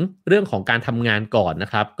ดถึงเรื่องของการทำงานก่อนนะ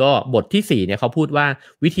ครับก็บทที่4เนี่ยเขาพูดว่า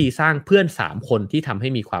วิธีสร้างเพื่อน3คนที่ทำให้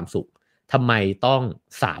มีความสุขทำไมต้อง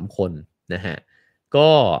3คนนะฮะก็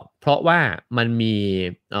เพราะว่ามัน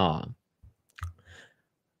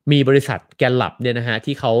มีบริษัทแกลลับเนี่ยนะฮะ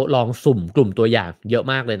ที่เขาลองสุ่มกลุ่มตัวอย่างเยอะ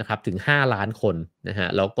มากเลยนะครับถึง5 ล้านคนนะฮะ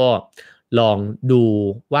แล้วก็ลองดู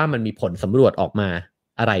ว่ามันมีผลสำรวจออกมา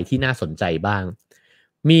อะไรที่น่าสนใจบ้าง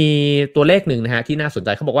มีตัวเลขหนึ่งนะฮะที่น่าสนใจ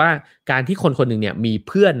เขาบอกว่าการที่คนคนหนึ่งเนี่ยมีเ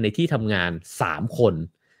พื่อนในที่ทำงาน3คน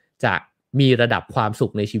จะมีระดับความสุ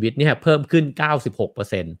ขในชีวิตเนี่ยเพิ่มขึ้น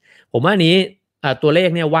 96% ผมว่านี้ตัวเลข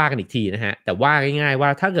เนี่ยว่ากันอีกทีนะฮะแต่ว่าง่ายๆว่า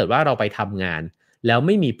ถ้าเกิดว่าเราไปทำงานแล้วไ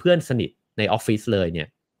ม่มีเพื่อนสนิทในออฟฟิศเลยเนี่ย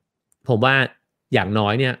ผมว่าอย่างน้อ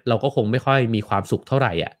ยเนี่ยเราก็คงไม่ค่อยมีความสุขเท่าไห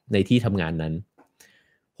ร่ในที่ทำงานนั้น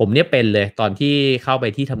ผมเนี่ยเป็นเลยตอนที่เข้าไป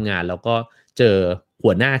ที่ทำงานแล้วก็เจอ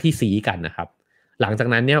หัวหน้าที่ซี้กันนะครับหลังจาก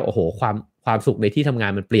นั้นเนี่ยโอ้โหความสุขในที่ทำงา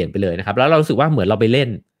นมันเปลี่ยนไปเลยนะครับแล้วเรารู้สึกว่าเหมือนเราไปเล่น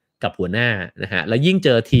กับหัวหน้านะฮะแล้วยิ่งเจ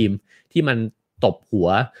อทีมที่มันตบหัว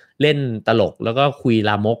เล่นตลกแล้วก็คุย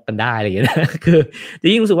ลามกกันได้อะไรอย่างเงี้ยนะคือจะ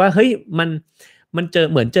ยิ่งรู้สึกว่าเฮ้ยมันเจอ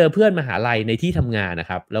เหมือนเจอเพื่อนมหาลัยในที่ทำงานนะ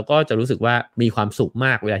ครับแล้วก็จะรู้สึกว่ามีความสุขม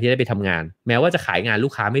ากเวลาที่ได้ไปทำงานแม้ว่าจะขายงานลู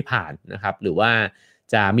กค้าไม่ผ่านนะครับหรือว่า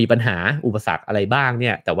จะมีปัญหาอุปสรรคอะไรบ้างเ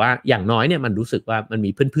นี่ยแต่ว่าอย่างน้อยเนี่ยมันรู้สึกว่ามันมี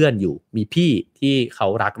เพื่อนๆอยู่มีพี่ที่เขา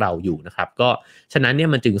รักเราอยู่นะครับก็ฉะนั้นเนี่ย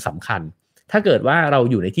มันจึงสำคัญถ้าเกิดว่าเรา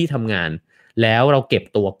อยู่ในที่ทำงานแล้วเราเก็บ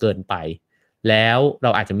ตัวเกินไปแล้วเร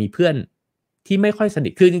าอาจจะมีเพื่อนที่ไม่ค่อยสนิ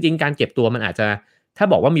ทคือจริงๆการเก็บตัวมันอาจจะถ้า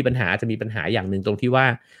บอกว่ามีปัญหาจะมีปัญหาอย่างหนึ่งตรงที่ว่า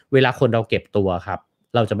เวลาคนเราเก็บตัวครับ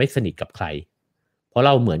เราจะไม่สนิทกับใครเพราะเ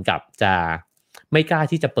ราเหมือนกับจะไม่กล้า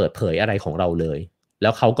ที่จะเปิดเผยอะไรของเราเลยแล้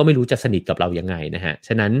วเขาก็ไม่รู้จะสนิทกับเรายังไงนะฮะฉ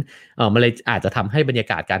ะนั้นมันเลยอาจจะทำให้บรรยา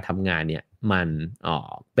กาศการทำงานเนี่ยมัน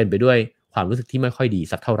เป็นไปด้วยความรู้สึกที่ไม่ค่อยดี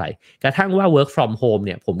สักเท่าไหร่กระทั่งว่า work from home เ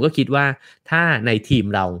นี่ยผมก็คิดว่าถ้าในทีม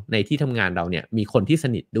เราในที่ทำงานเราเนี่ยมีคนที่ส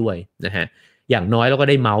นิทด้วยนะฮะอย่างน้อยเราก็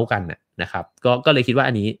ได้เมาส์กัน นะครับก็เลยคิดว่า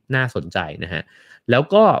อันนี้น่าสนใจนะฮะแล้ว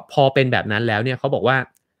ก็พอเป็นแบบนั้นแล้วเนี่ยเขาบอกว่า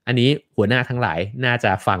อันนี้หัวหน้าทั้งหลายน่าจ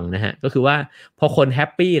ะฟังนะฮะก็คือว่าพอคนแฮ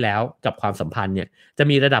ปปี้แล้วกับความสัมพันธ์เนี่ยจะ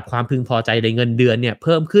มีระดับความพึงพอใจในเงินเดือนเนี่ยเ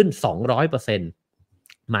พิ่มขึ้น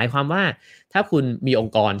 200%หมายความว่าถ้าคุณมีอง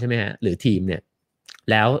ค์กรใช่ไหมฮะหรือทีมเนี่ย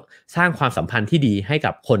แล้วสร้างความสัมพันธ์ที่ดีให้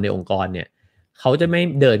กับคนในองค์กรเนี่ยเขาจะไม่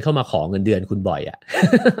เดินเข้ามาขอเงินเดือนคุณบ่อยอ่ะ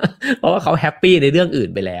เพราะว่าเขาแฮปปี้ในเรื่องอื่น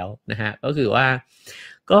ไปแล้วนะฮะก็คือว่า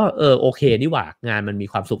ก็โอเคนี่หว่างานมันมี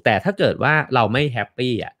ความสุขแต่ถ้าเกิดว่าเราไม่แฮป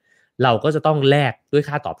ปี้อ่ะเราก็จะต้องแลกด้วย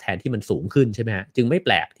ค่าตอบแทนที่มันสูงขึ้นใช่ไหมฮะจึงไม่แป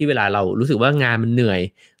ลกที่เวลาเรารู้สึกว่างานมันเหนื่อย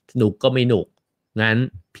สนุกก็ไม่หนุกงั้น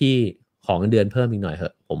พี่ขอเงินเดือนเพิ่มอีกหน่อยเถอ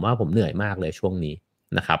ะผมว่าผมเหนื่อยมากเลยช่วงนี้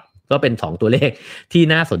นะครับก็เป็น2ตัวเลขที่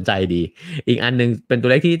น่าสนใจดีอีกอันนึงเป็นตัว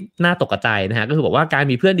เลขที่น่าตกใจนะฮะก็คือบอกว่าการ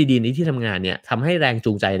มีเพื่อนดีๆในที่ทำงานเนี่ยทำให้แรง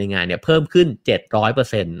จูงใจในงานเนี่ยเพิ่มขึ้น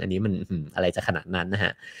 700% อันนี้มันอะไรจะขนาดนั้นนะฮ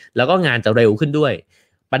ะแล้วก็งานจะเร็วขึ้นด้วย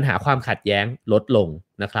ปัญหาความขัดแย้งลดลง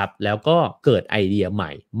นะครับแล้วก็เกิดไอเดียให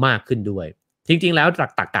ม่มากขึ้นด้วยจริงๆแล้วตร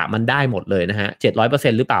รกะมันได้หมดเลยนะฮะ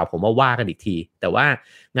 700% หรือเปล่าผมว่ากันอีกทีแต่ว่า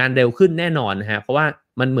งานเร็วขึ้นแน่นอนนะฮะเพราะว่า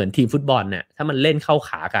มันเหมือนทีมฟุตบอลเนี่ยถ้ามันเล่นเข้า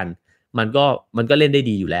ขากันมันก็เล่นได้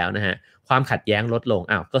ดีอยู่แล้วนะฮะความขัดแย้งลดลง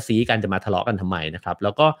ก็ซี้กันจะมาทะเลาะกันทำไมนะครับแ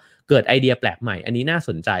ล้วก็เกิดไอเดียแปลกใหม่อันนี้น่าส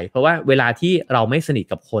นใจเพราะว่าเวลาที่เราไม่สนิท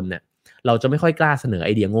กับคนเนี่ยเราจะไม่ค่อยกล้าเสนอไอ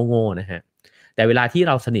เดียโง่ๆนะฮะแต่เวลาที่เ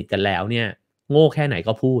ราสนิทกันแล้วเนี่ยโง่แค่ไหน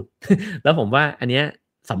ก็พูด แล้วผมว่าอันเนี้ย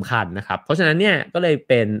สำคัญนะครับเพราะฉะนั้นเนี่ยก็เลย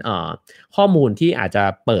เป็นข้อมูลที่อาจจะ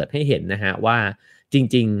เปิดให้เห็นนะฮะว่าจ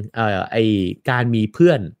ริงๆไอการมีเ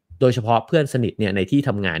พื่อนโดยเฉพาะเพื่อนสนิทเนี่ยในที่ท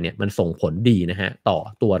ำงานเนี่ยมันส่งผลดีนะฮะต่อ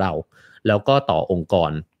ตัวเราแล้วก็ต่อองค์ก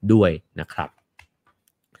รด้วยนะครับ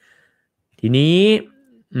ทีนี้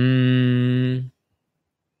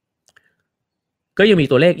ก็ยังมี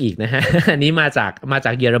ตัวเลขอีกนะฮะ อันนี้มาจ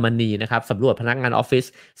ากเยอรมนีนะครับสำรวจพนักงานออฟฟิศ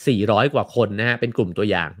400 กว่าคนนะฮะเป็นกลุ่มตัว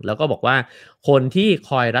อย่างแล้วก็บอกว่าคนที่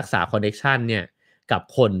คอยรักษาคอนเนคชันเนี่ยกับ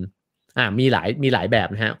คนมีหลายแบบ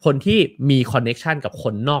นะฮะคนที่มีคอนเนคชันกับค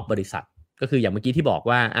นนอกบริษัทก็คืออย่างเมื่อกี้ที่บอก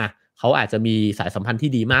ว่าเขาอาจจะมีสายสัมพันธ์ที่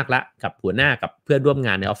ดีมากละกับหัวหน้ากับเพื่อนร่วมง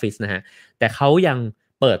านในออฟฟิศนะฮะแต่เขายัง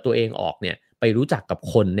เปิดตัวเองออกเนี่ยไปรู้จักกับ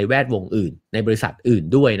คนในแวดวงอื่นในบริษัทอื่น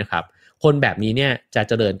ด้วยนะครับคนแบบนี้เนี่ยจะ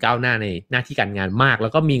เจริญก้าวหน้าในหน้าที่การงานมากแล้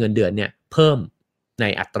วก็มีเงินเดือนเนี่ยเพิ่มใน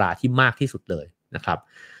อัตราที่มากที่สุดเลยนะครับ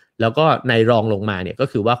แล้วก็ในรองลงมาเนี่ยก็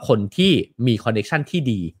คือว่าคนที่มีคอนเนคชันที่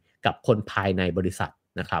ดีกับคนภายในบริษัท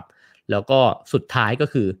นะครับแล้วก็สุดท้ายก็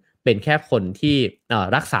คือเป็นแค่คนที่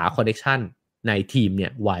รักษาคอนเนคชันในทีมเนี่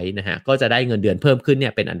ยไว้นะฮะก็จะได้เงินเดือนเพิ่มขึ้นเนี่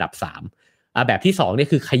ยเป็นอันดับ3แบบที่2เนี่ย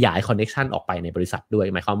คือขยายคอนเนคชันออกไปในบริษัทด้วย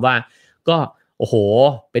หมายความว่าก็โอ้โห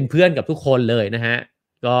เป็นเพื่อนกับทุกคนเลยนะฮะ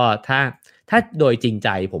ก็ถ้าโดยจริงใจ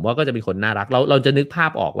ผมว่าก็จะเป็นคนน่ารักเราจะนึกภา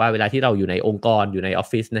พออกว่าเวลาที่เราอยู่ในองค์กรอยู่ในออฟ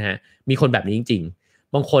ฟิศนะฮะมีคนแบบนี้จริง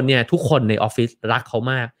ๆบางคนเนี่ยทุกคนในออฟฟิศรักเขา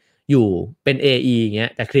มากอยู่เป็น AE อย่างเงี้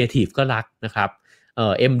ยแต่ครีเอทีฟก็รักนะครับ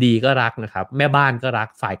MD ก็รักนะครับแม่บ้านก็รัก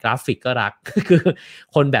ฝ่ายกราฟิกก็รัก คือ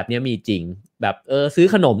คนแบบนี้มีจริงแบบซื้อ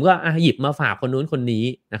ขนมก็หยิบมาฝากคนนู้นคนนี้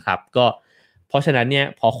นะครับก็เพราะฉะนั้นเนี่ย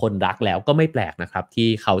พอคนรักแล้วก็ไม่แปลกนะครับที่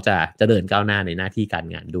เขาจะเดินก้าวหน้าในหน้าที่การ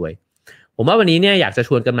งานด้วยผมว่าวันนี้เนี่ยอยากจะช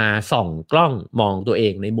วนกันมาส่องกล้องมองตัวเอ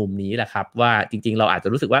งในมุมนี้แหละครับว่าจริงๆเราอาจจะ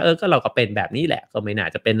รู้สึกว่าก็เราก็เป็นแบบนี้แหละก็ไม่น่า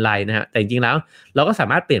จะเป็นไรนะฮะแต่จริงๆแล้วเราก็สา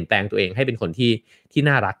มารถเปลี่ยนแปลงตัวเองให้เป็นคนที่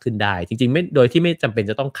น่ารักขึ้นได้จริงๆไม่โดยที่ไม่จำเป็น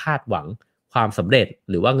จะต้องคาดหวังความสำเร็จ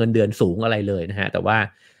หรือว่าเงินเดือนสูงอะไรเลยนะฮะแต่ว่า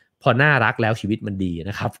พอน่ารักแล้วชีวิตมันดี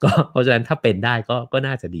นะครับก็เพราะฉะนั้นถ้าเป็นได้ก็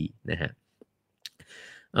น่าจะดีนะฮะ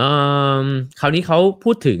คราวนี้เขา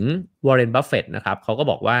พูดถึงวอร์เรน บัฟเฟตต์นะครับเขาก็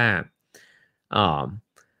บอกว่า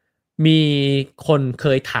มีคนเค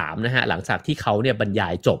ยถามนะฮะหลังจากที่เขาเนี่ยบรรยา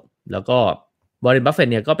ยจบแล้วก็วอร์เรน บัฟเฟต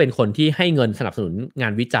ต์เนี่ยก็เป็นคนที่ให้เงินสนับสนุนงา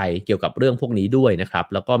นวิจัยเกี่ยวกับเรื่องพวกนี้ด้วยนะครับ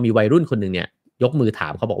แล้วก็มีวัยรุ่นคนหนึ่งเนี่ยยกมือถา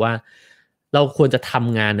มเขาบอกว่าเราควรจะท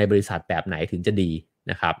ำงานในบริษัทแบบไหนถึงจะดี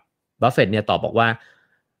นะครับบัฟเฟตต์เนี่ยตอบบอกว่า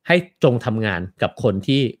ให้จงทำงานกับคน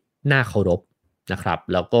ที่น่าเคารพนะครับ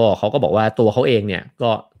แล้วก็เขาก็บอกว่าตัวเขาเองเนี่ย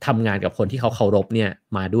ก็ทำงานกับคนที่เขาเคารพเนี่ย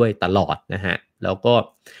มาด้วยตลอดนะฮะแล้วก็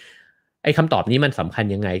ไอ้คำตอบนี้มันสำคัญ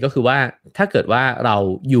ยังไงก็คือว่าถ้าเกิดว่าเรา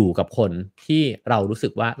อยู่กับคนที่เรารู้สึ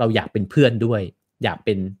กว่าเราอยากเป็นเพื่อนด้วยอยากเ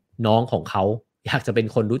ป็นน้องของเขาอยากจะเป็น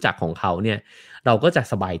คนรู้จักของเขาเนี่ยเราก็จะ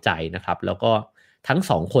สบายใจนะครับแล้วก็ทั้ง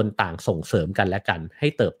สองคนต่างส่งเสริมกันและกันให้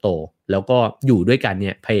เติบโตแล้วก็อยู่ด้วยกันเ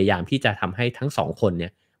นี่ยพยายามที่จะทำให้ทั้งสองคนเนี่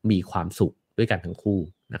ยมีความสุขด้วยกันทั้งคู่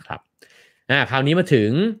นะครับคราวนี้มาถึง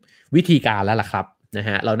วิธีการแล้วล่ะครับนะฮ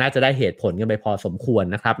ะเราน่าจะได้เหตุผลกันไปพอสมควร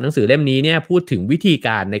นะครับหนังสือเล่มนี้เนี่ยพูดถึงวิธีก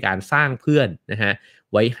ารในการสร้างเพื่อนนะฮะ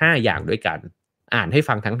ไว้5อย่างด้วยกันอ่านให้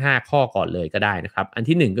ฟังทั้ง5ข้อก่อนเลยก็ได้นะครับอัน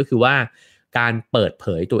ที่1ก็คือว่าการเปิดเผ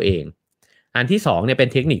ยตัวเองอันที่2เนี่ยเป็น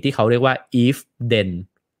เทคนิคที่เขาเรียกว่า if then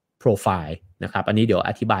profile นะครับอันนี้เดี๋ยว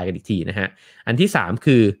อธิบายกันอีกทีนะฮะอันที่3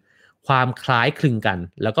คือความคล้ายคลึงกัน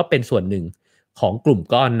แล้วก็เป็นส่วนหนึ่งของกลุ่ม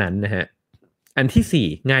ก้อนนั้นนะฮะอันที่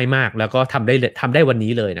4ง่ายมากแล้วก็ทำได้วัน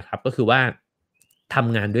นี้เลยนะครับก็คือว่าท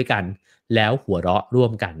ำงานด้วยกันแล้วหัวเราะร่ว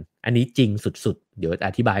มกันอันนี้จริงสุดๆเดี๋ยวอ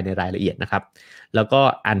ธิบายในรายละเอียดนะครับแล้วก็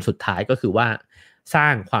อันสุดท้ายก็คือว่าสร้า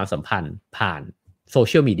งความสัมพันธ์ผ่านโซเ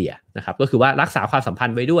ชียลมีเดียนะครับก็คือว่ารักษาความสัมพัน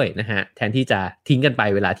ธ์ไว้ด้วยนะฮะแทนที่จะทิ้งกันไป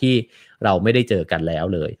เวลาที่เราไม่ได้เจอกันแล้ว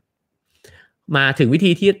เลยมาถึงวิ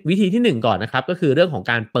ธีที่1ก่อนนะครับก็คือเรื่องของ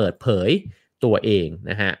การเปิดเผยตัวเอง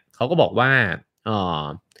นะฮะเขาก็บอกว่า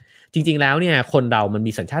จริงๆแล้วเนี่ยคนเรามัน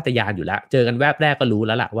มีสัญชาตญาณอยู่แล้วเจอกันแวบแรกก็รู้แ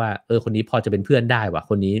ล้วล่ะว่าคนนี้พอจะเป็นเพื่อนได้ว่ะ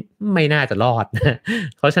คนนี้ไม่น่าจะรอดนะ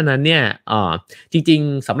เพราะฉะนั้นเนี่ยจริง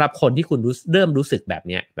ๆสำหรับคนที่คุณเริ่มรู้สึกแบบ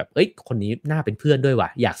เนี้ยแบบคนนี้น่าเป็นเพื่อนด้วยว่ะ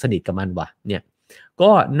อยากสนิทกับมันว่ะเนี่ย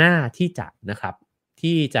ก็น่าที่จะนะครับ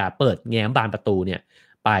ที่จะเปิดแง้มบานประตูเนี่ย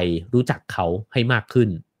ไปรู้จักเขาให้มากขึ้น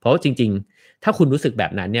เพราะจริงๆถ้าคุณรู้สึกแบ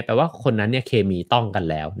บนั้นเนี่ยแปลว่าคนนั้นเนี่ยเคมีต้องกัน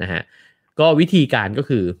แล้วนะฮะก็วิธีการก็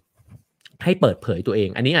คือให้เปิดเผยตัวเอง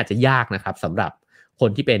อันนี้อาจจะยากนะครับสำหรับคน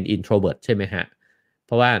ที่เป็น introvert ใช่ไหมฮะเ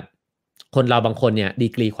พราะว่าคนเราบางคนเนี่ยดี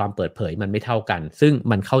กรีความเปิดเผยมันไม่เท่ากันซึ่ง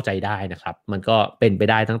มันเข้าใจได้นะครับมันก็เป็นไป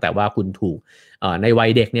ได้ตั้งแต่ว่าคุณถูกในวัย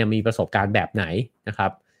เด็กเนี่ยมีประสบการณ์แบบไหนนะครั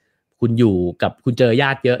บคุณอยู่กับคุณเจอญ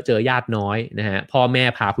าติเยอะเจอญาติน้อยนะฮะพ่อแม่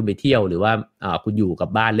พาคุณไปเที่ยวหรือว่าคุณอยู่กับ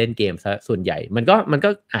บ้านเล่นเกมซะส่วนใหญ่มันก็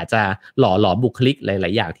อาจจะหล่อหลอมบุคลิกหลา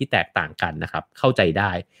ยๆอย่างที่แตกต่างกันนะครับเข้าใจไ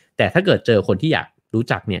ด้แต่ถ้าเกิดเจอคนที่อยากรู้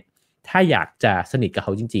จักเนี่ยถ้าอยากจะสนิทกับเข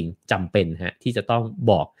าจริงๆจำเป็นฮะที่จะต้อง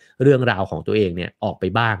บอกเรื่องราวของตัวเองเนี่ยออกไป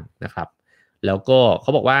บ้างนะครับแล้วก็เข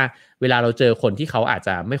าบอกว่าเวลาเราเจอคนที่เขาอาจจ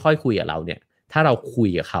ะไม่ค่อยคุยกับเราเนี่ยถ้าเราคุย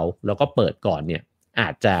กับเขาแล้วก็เปิดก่อนเนี่ยอา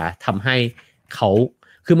จจะทำให้เขา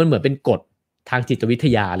คือมันเหมือนเป็นกฎทางจิตวิท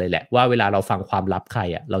ยาเลยแหละว่าเวลาเราฟังความลับใคร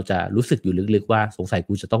อ่ะเราจะรู้สึกอยู่ลึกๆว่าสงสัย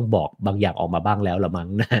กูจะต้องบอกบางอย่างออกมาบ้างแล้วละมั้ง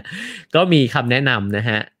นะก็มีคำแนะนำนะ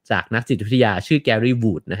ฮะจากนักจิตวิทยาชื่อแกรี่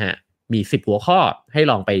วูดนะฮะมี10หัวข้อให้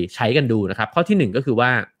ลองไปใช้กันดูนะครับข้อที่1ก็คือว่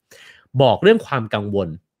าบอกเรื่องความกังวล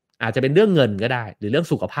อาจจะเป็นเรื่องเงินก็ได้หรือเรื่อง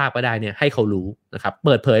สุขภาพก็ได้เนี่ยให้เขารู้นะครับเ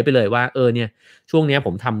ปิดเผยไปเลยว่าเนี่ยช่วงนี้ผ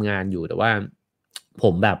มทำงานอยู่แต่ว่าผ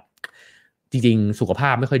มแบบจริงๆสุขภา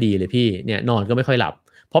พไม่ค่อยดีเลยพี่เนี่ยนอนก็ไม่ค่อยหลับ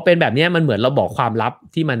พอเป็นแบบนี้มันเหมือนเราบอกความลับ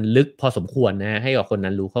ที่มันลึกพอสมควรนะให้กับคน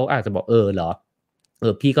นั้นรู้เขาอาจจะบอกเหรอ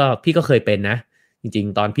พี่ก็เคยเป็นนะจริง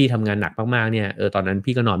ๆตอนพี่ทำงานหนักมากๆเนี่ยตอนนั้น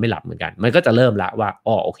พี่ก็นอนไม่หลับเหมือนกันมันก็จะเริ่มละว่า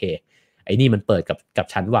โอเคไอ้นี่มันเปิดกับ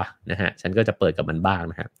ฉันว่ะนะฮะฉันก็จะเปิดกับมันบ้าง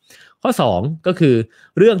นะฮะข้อ2ก็คือ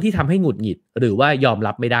เรื่องที่ทำให้หงุดหงิดหรือว่ายอม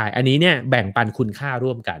รับไม่ได้อันนี้เนี่ยแบ่งปันคุณค่า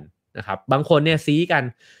ร่วมกันนะครับบางคนเนี่ยซี้กัน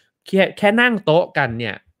แค่นั่งโต๊ะกันเนี่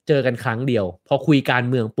ยเจอกันครั้งเดียวพอคุยการ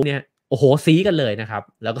เมืองปุ๊บเนี่ยโอ้โหซี้กันเลยนะครับ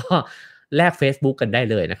แล้วก็แลก Facebook กันได้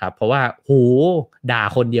เลยนะครับเพราะว่าโหด่า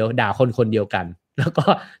คนเดียวด่าคนเดียวกันแล้วก็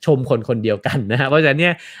ชมคนเดียวกันนะฮะเพราะฉะนั้นเนี่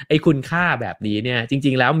ยไอ้คุณค่าแบบนี้เนี่ยจ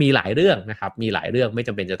ริงๆแล้วมีหลายเรื่องนะครับมีหลายเรื่องไม่จ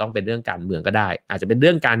ำเป็นจะต้องเป็นเรื่องการเมืองก็ได้อาจจะเป็นเ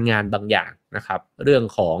รื่องการงานบางอย่างนะครับเรื่อง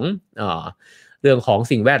ของ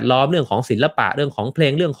สิ่งแวดล้อมเรื่องของศิลปะเรื่องของเพล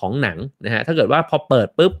งเรื่องของหนังนะฮะถ้าเกิดว่าพอเปิด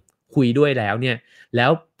ปุ๊บคุยด้วยแล้วเนี่ยแล้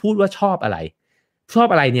วพูดว่าชอบอะไร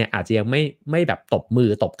เนี่ยอาจจะยังไม่แบบตบมือ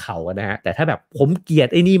ตบเข่านะฮะแต่ถ้าแบบผมเกลียด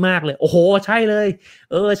ไอ้นี่มากเลยโอ้โหใช่เลย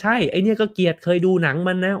ใช่ไอ้นี่ก็เกลียดเคยดูหนัง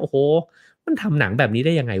มันนะโอ้โหมันทำหนังแบบนี้ไ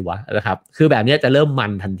ด้ยังไงวะนะครับคือแบบนี้จะเริ่มมั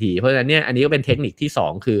นทันทีเพราะฉะนั้นเนี่ยอันนี้ก็เป็นเทคนิคที่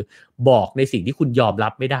2คือบอกในสิ่งที่คุณยอมรั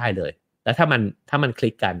บไม่ได้เลยแล้วถ้ามันคลิ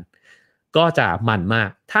กกันก็จะมันมาก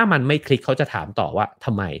ถ้ามันไม่คลิกเขาจะถามต่อว่าท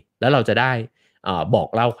ำไมแล้วเราจะได้บอก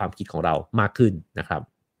เล่าความคิดของเรามากขึ้นนะครับ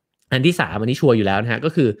อันที่3อันนี้ชัวร์อยู่แล้วนะฮะก็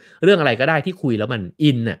คือเรื่องอะไรก็ได้ที่คุยแล้วมัน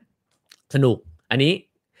อินน่ะสนุกอันนี้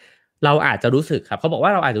เราอาจจะรู้สึกครับเขาบอกว่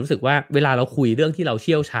าเราอาจจะรู้สึกว่าเวลาเราคุยเรื่องที่เราเ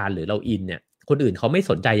ชี่ยวชาญหรือเราอินเนี่ยคนอื่นเขาไม่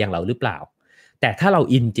สนใจอย่างเราหรือเปล่าแต่ถ้าเรา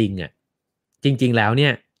อินจริงอ่ะจริงๆแล้วเนี่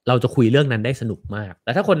ยเราจะคุยเรื่องนั้นได้สนุกมากแ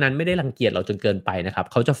ต่ถ้าคนนั้นไม่ได้รังเกียจเราจนเกินไปนะครับ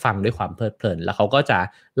เขาจะฟังด้วยความเพลิดเพลินแล้วเขาก็จะ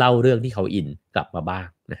เล่าเรื่องที่เขาอินกลับมาบ้าง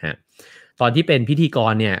นะฮะตอนที่เป็นพิธีก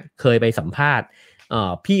รเนี่ยเคยไปสัมภาษณ์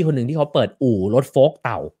พี่คนหนึ่งที่เขาเปิดอู่รถโฟล์กเ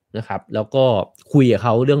ต่านะครับแล้วก็คุยกับเข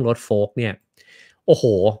าเรื่องรถโฟล์กเนี่ยโอ้โห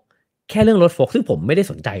แค่เรื่องรถโฟล์กซึ่งผมไม่ได้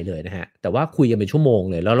สนใจเลยนะฮะแต่ว่าคุยกันเป็นชั่วโมง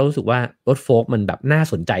เลยแล้วเรารู้สึกว่ารถโฟล์กมันแบบน่า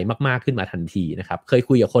สนใจมากๆขึ้นมาทันทีนะครับเคย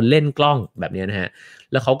คุยกับคนเล่นกล้องแบบนี้นะฮะ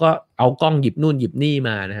แล้วเขาก็เอากล้องหยิบนู่นหยิบนี่ม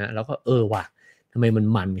านะฮะแล้วก็ว่ะทำไม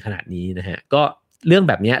มันขนาดนี้นะฮะก็เรื่อง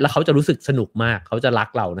แบบนี้แล้วเขาจะรู้สึกสนุกมากเขาจะรัก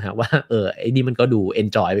เรานะฮะว่าไอ้นี่มันก็ดูเอน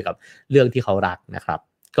จอยไปกับเรื่องที่เขารักนะครับ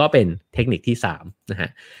ก็เป็นเทคนิคที่3นะฮะ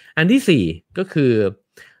อันที่4ก็คือ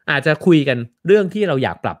อาจจะคุยกันเรื่องที่เราอย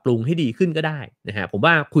ากปรับปรุงให้ดีขึ้นก็ได้นะฮะผม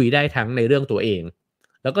ว่าคุยได้ทั้งในเรื่องตัวเอง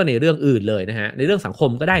แล้วก็ในเรื่องอื่นเลยนะฮะในเรื่องสังคม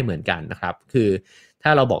ก็ได้เหมือนกันนะครับคือถ้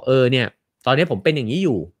าเราบอกเนี่ยตอนนี้ผมเป็นอย่างนี้อ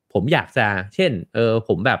ยู่ผมอยากจะเช่นผ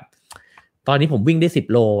มแบบ ตอนนี้ผมวิ่งได้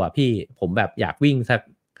10 โลอ่ะพี่ผมแบบอยากวิ่งสัก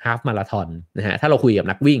ฮาล์ฟมาราธอนนะฮะถ้าเราคุยกับ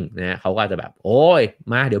นักวิ่งนะฮะเขาก็จะแบบโอ้ย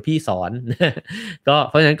มาเดี๋ยวพี่สอน ก็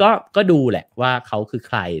เพราะฉะนั้นก็ดูแหละว่าเขาคือใ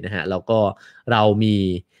ครนะฮะแล้วก็เรามี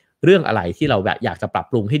เรื่องอะไรที่เราแบบอยากจะปรับ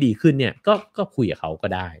ปรุงให้ดีขึ้นเนี่ยก็คุยกับเขาก็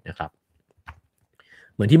ได้นะครับ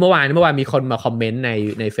เหมือนที่เมื่อวานมีคนมาคอมเมนต์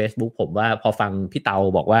ใน Facebook ผมว่าพอฟังพี่เตา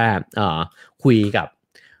บอกว่าคุยกับ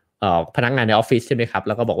พนักงานในออฟฟิศใช่ไหมครับแ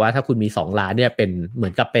ล้วก็บอกว่าถ้าคุณมี2 ล้านเนี่ยเป็นเหมื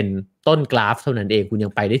อนกับเป็นต้นกราฟเท่านั้นเองคุณยั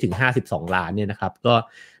งไปได้ถึง52 ล้านเนี่ยนะครับก็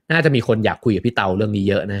น่าจะมีคนอยากคุยกับพี่เตาเรื่องนี้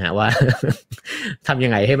เยอะนะฮะว่า ทำยั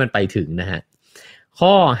งไงให้มันไปถึงนะฮะ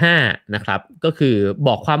ข้อ5นะครับก็คือบ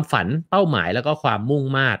อกความฝันเป้าหมายแล้วก็ความมุ่ง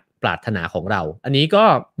มา่ปรารถนาของเราอันนี้ก็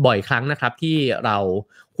บ่อยครั้งนะครับที่เรา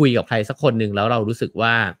คุยกับใครสักคนหนึ่งแล้วเรารู้สึกว่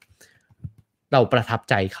าเราประทับ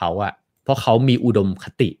ใจเขาอะเพราะเขามีอุดมค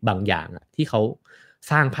ติบางอย่างอะที่เขา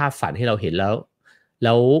สร้างภาพฝันให้เราเห็นแ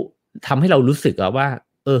ล้วทำให้เรารู้สึกว่า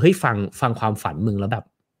เฮ้ยฟังความฝันมึงแล้วแบบ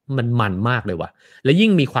มันมากเลยว่ะและยิ่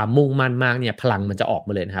งมีความมุ่งมั่นมากเนี่ยพลังมันจะออกม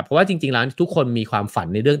าเลยนะครับเพราะว่าจริงๆแล้วทุกคนมีความฝัน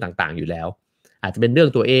ในเรื่องต่างๆอยู่แล้วอาจจะเป็นเรื่อง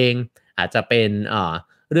ตัวเองอาจจะเป็น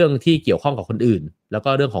เรื่องที่เกี่ยวข้องกับคนอื่นแล้วก็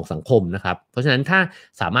เรื่องของสังคมนะครับเพราะฉะนั้นถ้า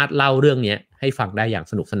สามารถเล่าเรื่องนี้ให้ฟังได้อย่าง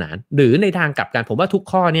สนุกสนานหรือในทางกลับกันผมว่าทุก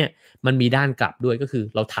ข้อเนี่ยมันมีด้านกลับด้วยก็คือ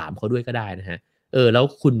เราถามเขาด้วยก็ได้นะฮะแล้ว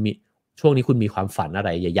คุณมีช่วงนี้คุณมีความฝันอะไร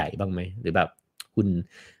ใหญ่ๆบ้างไหมหรือแบบ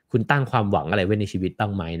คุณตั้งความหวังอะไรไว้ในชีวิตบ้า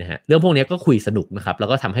งไหมนะฮะเรื่องพวกนี้ก็คุยสนุกนะครับแล้ว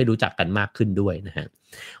ก็ทำให้รู้จักกันมากขึ้นด้วยนะฮะ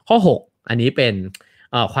ข้อ6อันนี้เป็น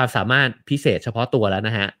ความสามารถพิเศษเฉพาะตัวแล้วน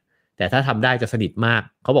ะฮะแต่ถ้าทำได้จะสนิทมาก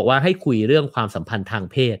เขาบอกว่าให้คุยเรื่องความสัมพันธ์ทาง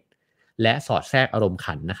เพศและสอดแทรกอารมณ์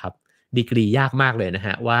ขันนะครับดีกรียากมากเลยนะฮ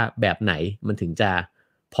ะว่าแบบไหนมันถึงจะ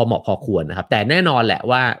พอเหมาะพอควรนะครับแต่แน่นอนแหละ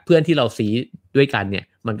ว่าเพื่อนที่เราซีด้วยกันเนี่ย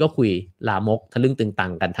มันก็คุยลามกทะลึ่งตึงตั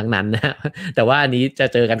งกันทั้งนั้นนะ แต่ว่าอันนี้จะ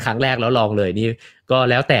เจอกันครั้งแรกแล้วลองเลยนี่ก็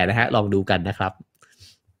แล้วแต่นะฮะลองดูกันนะครับ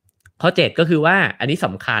ข้อ7ก็คือว่าอันนี้ส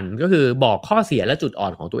ำคัญก็คือบอกข้อเสียและจุดอ่อ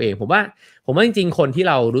นของตัวเองผมว่าจริงๆคนที่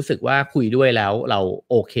เรารู้สึกว่าคุยด้วยแล้วเรา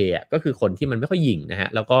โอเคอ่ะก็คือคนที่มันไม่ค่อยหยิ่งนะฮะ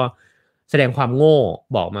แล้วก็แสดงความโง่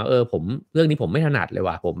บอกมาผมเรื่องนี้ผมไม่ถนัดเลย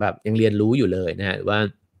ว่ะผมแบบยังเรียนรู้อยู่เลยนะฮะว่า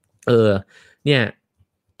เนี่ย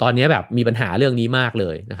ตอนนี้แบบมีปัญหาเรื่องนี้มากเล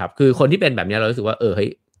ยนะครับคือคนที่เป็นแบบนี้เรารู้สึกว่าเฮ้ย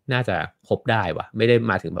น่าจะคบได้ว่ะไม่ได้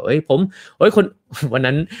มาถึงแบบคน วัน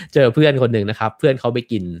นั้นเจอเพื่อนคนหนึ่งนะครับเพื่อนเขาไป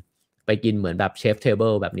กินเหมือนแบบเชฟเทเบิ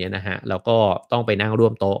ลแบบนี้นะฮะแล้วก็ต้องไปนั่งร่ว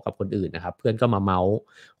มโต๊ะกับคนอื่นนะครับเพื่อนก็มาเมาส์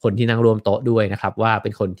คนที่นั่งร่วมโต๊ะด้วยนะครับว่าเป็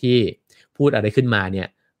นคนที่พูดอะไรขึ้นมาเนี่ย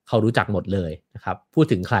เขารู้จักหมดเลยนะครับพูด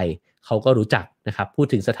ถึงใครเขาก็รู้จักนะครับพูด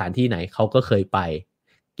ถึงสถานที่ไหนเขาก็เคยไป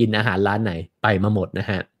กินอาหารร้านไหนไปมาหมดนะ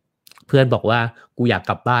ฮะเพื่อนบอกว่ากูอยาก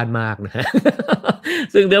กลับบ้านมากนะฮะ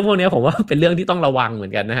ซึ่งเรื่องพวกนี้ผมว่าเป็นเรื่องที่ต้องระวังเหมื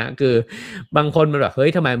อนกันนะฮะคือบางคนมันแบบเฮ้ย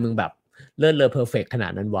ทำไมมึงแบบเลิศเลอเพอร์เฟกขนา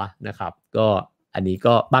ดนั้นวะนะครับก็อันนี้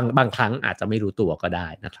ก็บางครั้งอาจจะไม่รู้ตัวก็ได้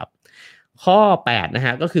นะครับข้อ8นะฮ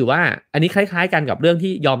ะก็คือว่าอันนี้คล้ายๆกันกับเรื่อง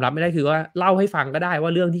ที่ยอมรับไม่ได้คือว่าเล่าให้ฟังก็ได้ว่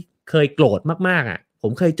าเรื่องที่เคยโกรธมากๆอ่ะผ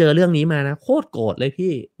มเคยเจอเรื่องนี้มานะโคตรโกรธเลย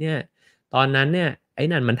พี่เนี่ยตอนนั้นเนี่ยไอ้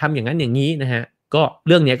นั่นมันทำอย่างนั้นอย่างนี้นะฮะก็เ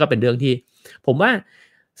รื่องนี้ก็เป็นเรื่องที่ผมว่า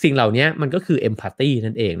สิ่งเหล่านี้มันก็คือเอมพัตตี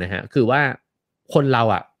นั่นเองนะฮะคือว่าคนเรา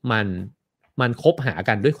อ่ะมันคบหา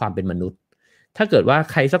กันด้วยความเป็นมนุษย์ถ้าเกิดว่า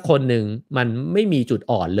ใครสักคนหนึ่งมันไม่มีจุด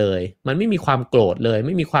อ่อนเลยมันไม่มีความโกรธเลยไ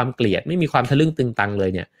ม่มีความเกลียดไม่มีความทะลึ่งตึงตังเลย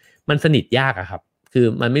เนี่ยมันสนิทยากอะครับคือ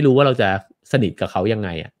มันไม่รู้ว่าเราจะสนิทกับเขายังไง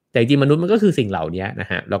อะแต่จริงมนุษย์มันก็คือสิ่งเหล่านี้นะ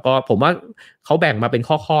ฮะแล้วก็ผมว่าเขาแบ่งมาเป็น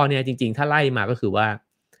ข้อๆเนี่ยจริงๆถ้าไล่มาก็คือว่า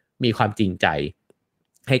มีความจริงใจ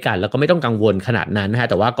ให้กันแล้วก็ไม่ต้องกังวลขนาดนั้นนะฮะ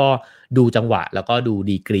แต่ว่าก็ดูจังหวะแล้วก็ดู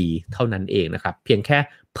ดีกรีเท่านั้นเองนะครับเพียงแค่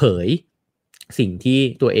เผยสิ่งที่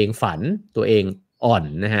ตัวเองฝันตัวเองอ่อน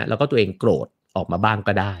นะฮะแล้วก็ตัวเองโกรธออกมาบ้าง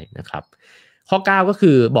ก็ได้นะครับข้อ9ก็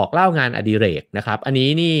คือบอกเล่างานอดิเรกนะครับอันนี้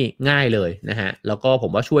นี่ง่ายเลยนะฮะแล้วก็ผ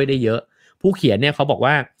มว่าช่วยได้เยอะผู้เขียนเนี่ยเขาบอก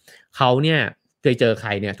ว่าเขาเนี่ยเคยเจอใคร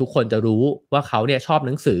เนี่ยทุกคนจะรู้ว่าเขาเนี่ยชอบห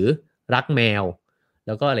นังสือรักแมวแ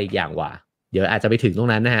ล้วก็อะไรอีกอย่างว่าเดี๋ยวอาจจะไปถึงตรง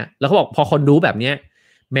นั้นนะฮะแล้วเขาบอกพอคนรู้แบบเนี้ย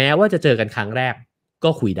แม้ว่าจะเจอกันครั้งแรกก็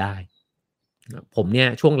คุยได้ผมเนี่ย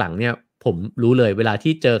ช่วงหลังเนี่ยผมรู้เลยเวลา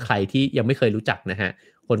ที่เจอใครที่ยังไม่เคยรู้จักนะฮะ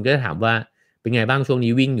คนก็จะถามว่าเป็นไงบ้างช่วง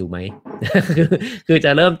นี้วิ่งอยู่ไหม คือจ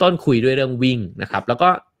ะเริ่มต้นคุยด้วยเรื่องวิ่งนะครับแล้วก็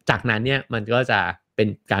จากนั้นเนี่ยมันก็จะเป็น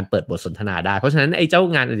การเปิดบทสนทนาได้เพราะฉะนั้นไอ้เจ้า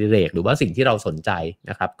งานอดิเรกหรือว่าสิ่งที่เราสนใจ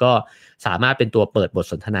นะครับก็สามารถเป็นตัวเปิดบท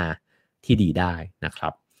สนทนาที่ดีได้นะครั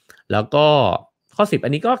บแล้วก็ข้อ10อั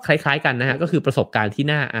นนี้ก็คล้ายๆกันนะฮะก็คือประสบการณ์ที่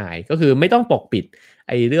น่าอายก็คือไม่ต้องปกปิดไ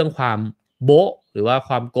อ้เรื่องความโบ๊ะหรือว่าค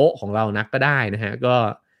วามโก๊ะของเรานักก็ได้นะฮะก็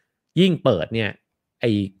ยิ่งเปิดเนี่ยไ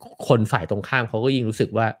อ้คนฝ่ายตรงข้ามเขาก็ยิ่งรู้สึก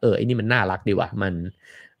ว่าไอ้นี่มันน่ารักดีว่ะมัน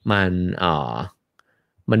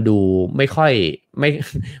มันดูไม่ค่อยไม่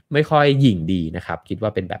ไม่ค่อยหยิ่งดีนะครับคิดว่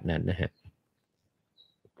าเป็นแบบนั้นนะฮะ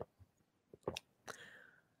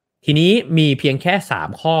ทีนี้มีเพียงแค่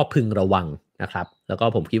3ข้อพึงระวังนะครับแล้วก็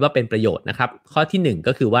ผมคิดว่าเป็นประโยชน์นะครับข้อที่1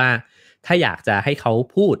ก็คือว่าถ้าอยากจะให้เขา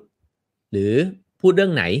พูดหรือพูดเรื่อ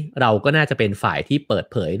งไหนเราก็น่าจะเป็นฝ่ายที่เปิด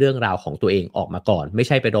เผยเรื่องราวของตัวเองออกมาก่อนไม่ใ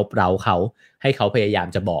ช่ไปรบเร้าเขาให้เขาพยายาม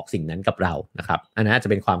จะบอกสิ่งนั้นกับเรานะครับอันนั้นอาจจ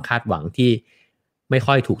ะเป็นความคาดหวังที่ไม่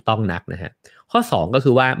ค่อยถูกต้องนักนะฮะข้อ2ก็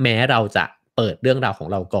คือว่าแม้เราจะเปิดเรื่องราวของ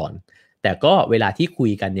เราก่อนแต่ก็เวลาที่คุ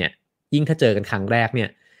ยกันเนี่ยยิ่งถ้าเจอกันครั้งแรกเนี่ย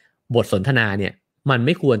บทสนทนาเนี่ยมันไ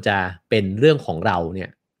ม่ควรจะเป็นเรื่องของเราเนี่ย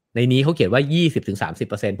ในนี้เขาเขียนว่า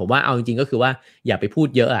 20-30% ผมว่าเอาจริงๆก็คือว่าอย่าไปพูด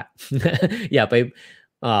เยอะอ่ะ อย่าไป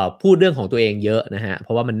พูดเรื่องของตัวเองเยอะนะฮะเพ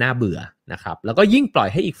ราะว่ามันน่าเบื่อนะครับแล้วก็ยิ่งปล่อย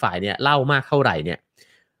ให้อีกฝ่ายเนี่ยเล่ามากเท่าไหร่เนี่ย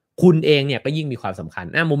คุณเองเนี่ยก็ยิ่งมีความสำคัญ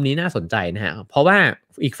มุมนี้น่าสนใจนะฮะเพราะว่า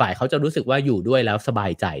อีกฝ่ายเขาจะรู้สึกว่าอยู่ด้วยแล้วสบา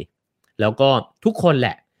ยใจแล้วก็ทุกคนแหล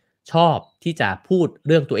ะชอบที่จะพูดเ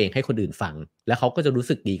รื่องตัวเองให้คนอื่นฟังแล้วเขาก็จะรู้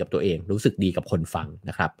สึกดีกับตัวเองรู้สึกดีกับคนฟัง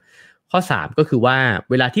นะครับข้อ3ก็คือว่า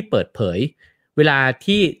เวลาที่เปิดเผยเวลา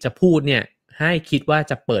ที่จะพูดเนี่ยให้คิดว่า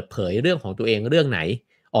จะเปิดเผยเรื่องของตัวเองเรื่องไหน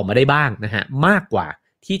ออกมาได้บ้างนะฮะมากกว่า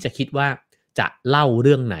ที่จะคิดว่าจะเล่าเ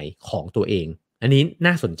รื่องไหนของตัวเองอันนี้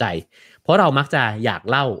น่าสนใจเพราะเรามักจะอยาก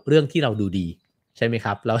เล่าเรื่องที่เราดูดีใช่ไหมค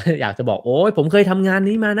รับเราอยากจะบอกโอ้ยผมเคยทำงาน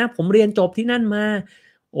นี้มานะผมเรียนจบที่นั่นมา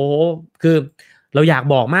โอ้คือเราอยาก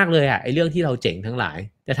บอกมากเลยอะไอ้เรื่องที่เราเจ๋งทั้งหลาย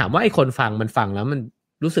แต่ถามว่าไอ้คนฟังมันฟังแล้วมัน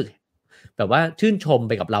รู้สึกแบบว่าชื่นชมไ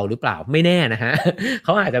ปกับเราหรือเปล่าไม่แน่นะฮะ เข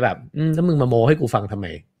าอาจจะแบบถ้ามึงมาโมให้กูฟังทำไม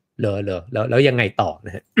เลอแล้วยังไงต่อน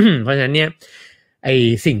ะฮะ เพราะฉะนั้นเนี่ยไอ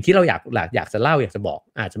สิ่งที่เราอยากจะเล่าอยากจะบอก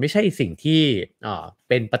อาจจะไม่ใช่สิ่งที่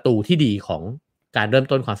เป็นประตูที่ดีของการเริ่ม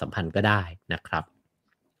ต้นความสัมพันธ์ก็ได้นะครับ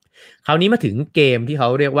คราวนี้มาถึงเกมที่เขา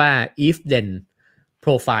เรียกว่า if then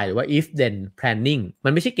profile หรือว่า if then planning มั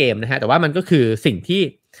นไม่ใช่เกมนะฮะแต่ว่ามันก็คือสิ่งที่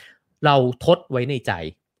เราทดไว้ในใจ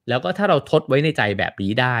แล้วก็ถ้าเราทดไว้ในใจแบบ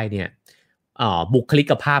นี้ได้เนี่ยบุคลิ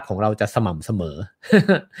กภาพของเราจะสม่ำเสมอ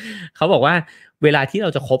เขาบอกว่าเวลาที่เรา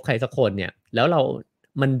จะคบใครสักคนเนี่ยแล้ว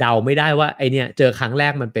มันเดาไม่ได้ว่าไอเนี่ยเจอครั้งแร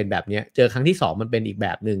กมันเป็นแบบเนี้ยเจอครั้งที่2มันเป็นอีกแบ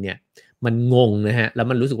บนึงเนี่ยมันงงนะฮะแล้ว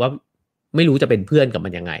มันรู้สึกว่าไม่รู้จะเป็นเพื่อนกับมั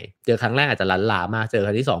นยังไงเจอครั้งแรกอาจจะลันลามากเจอค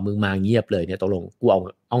รั้งที่2มึงมาเงียบเลยเนี่ยตกลงกู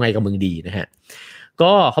เอาไงกับมึงดีนะฮะ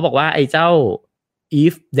ก็เขาบอกว่าไอ้เจ้า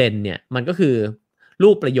if then เนี่ยมันก็คือรู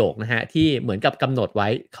ปประโยคนะฮะที่เหมือนกับกำหนดไว้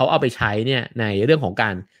เขาเอาไปใช้เนี่ยในเรื่องของกา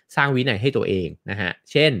รสร้างวินัยให้ตัวเองนะฮะ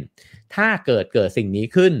เช่นถ้าเกิดสิ่งนี้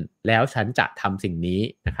ขึ้นแล้วฉันจะทำสิ่งนี้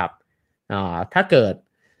นะครับถ้าเ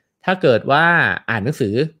กิดว่าอ่านหนังสื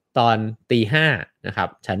อตอนตี 5นะครับ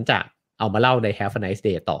ฉันจะเอามาเล่าใน Have a nice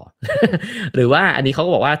day ต่อ หรือว่าอันนี้เขา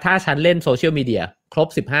ก็บอกว่าถ้าฉันเล่นโซเชียลมีเดียครบ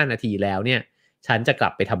15นาทีแล้วเนี่ยฉันจะกลั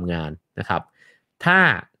บไปทำงานนะครับถ้า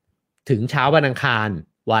ถึงเช้าวันอังคาร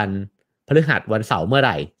วันพฤหัสวันเสาร์เมื่อไห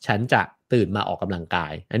ร่ฉันจะตื่นมาออกกำลังกา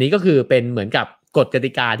ยอันนี้ก็คือเป็นเหมือนกับกฎก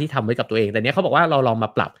ติกาที่ทำไว้กับตัวเองแต่เนี้ยเขาบอกว่าเราลองมา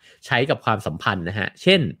ปรับใช้กับความสัมพันธ์นะฮะเ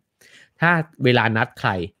ช่นถ้าเวลานัดใคร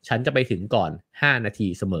ฉันจะไปถึงก่อน5นาที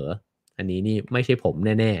เสมออันนี้นี่ไม่ใช่ผม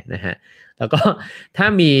แน่ๆนะฮะแล้วก็ถ้า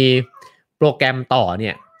มีโปรแกรมต่อเ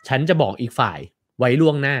นี่ยฉันจะบอกอีกฝ่ายไว้ล่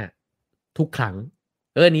วงหน้าทุกครั้ง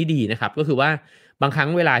อันนี้ดีนะครับก็คือว่าบางครั้ง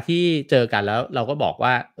เวลาที่เจอกันแล้วเราก็บอกว่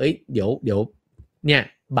าเดี๋ยวเนี่ย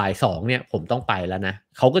บ่าย2เนี่ยผมต้องไปแล้วนะ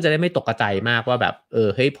เขาก็จะได้ไม่ตกใจมากว่าแบบ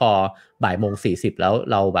เฮ้ยพอบ่ายโมง40แล้ว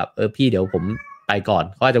เราแบบพี่เดี๋ยวผมไปก่อน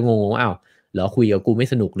เขาอาจจะงงว่าอ้าวเหรอคุยกับกูไม่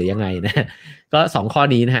สนุกหรือยังไงนะก็2ข้อ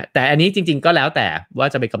นี้นะฮะแต่อันนี้จริงๆก็แล้วแต่ว่า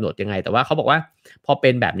จะไปกำหนดยังไงแต่ว่าเขาบอกว่าพอเป็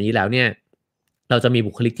นแบบนี้แล้วเนี่ยเราจะมี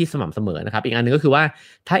บุคลิกที่สม่ำเสมอนะครับอีกอันนึงก็คือว่า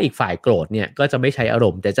ถ้าอีกฝ่ายโกรธเนี่ยก็จะไม่ใช้อาร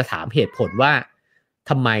มณ์แต่จะถามเหตุผลว่า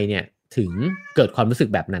ทำไมเนี่ยถึงเกิดความรู้สึก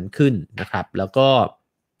แบบนั้นขึ้นนะครับแล้วก็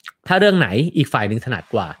ถ้าเรื่องไหนอีกฝ่ายหนึ่งถนัด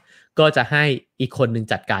กว่าก็จะให้อีกคนหนึ่ง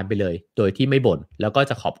จัดการไปเลยโดยที่ไม่บ่นแล้วก็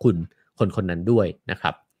จะขอบคุณคนนั้นด้วยนะค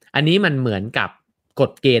รับอันนี้มันเหมือนกับก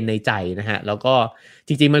ฎเกณฑ์ในใจนะฮะแล้วก็จ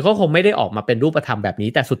ริงๆมันก็คงไม่ได้ออกมาเป็นรูปธรรมแบบนี้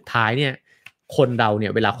แต่สุดท้ายเนี่ยคนเราเนี่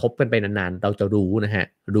ยเวลาคบกันไปนานๆเราจะรู้นะฮะ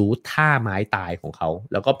รู้ท่าไม้ตายของเขา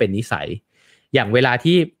แล้วก็เป็นนิสัยอย่างเวลา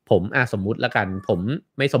ที่ผมสมมุติแล้วกันผม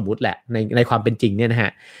ไม่สมมุติแหละในความเป็นจริงเนี่ยนะฮ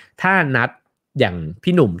ะถ้านัดอย่าง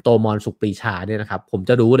พี่หนุ่มโตมรสุขปรีชาเนี่ยนะครับผม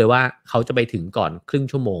จะรู้เลยว่าเขาจะไปถึงก่อนครึ่ง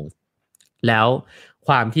ชั่วโมงแล้วค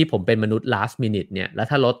วามที่ผมเป็นมนุษย์ last minute เนี่ยแล้ว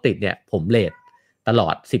ถ้ารถติดเนี่ยผมเลทตลอ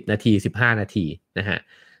ด10นาที15นาทีนะฮะ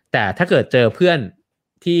แต่ถ้าเกิดเจอเพื่อน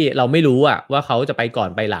ที่เราไม่รู้ว่าเขาจะไปก่อน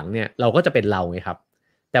ไปหลังเนี่ยเราก็จะเป็นเราไงครับ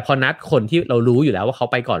แต่พอนัดคนที่เรารู้อยู่แล้วว่าเขา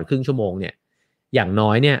ไปก่อนครึ่งชั่วโมงเนี่ยอย่างน้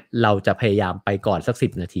อยเนี่ยเราจะพยายามไปก่อนสัก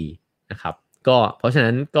10นาทีนะครับก็เพราะฉะ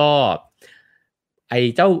นั้นก็ไอ้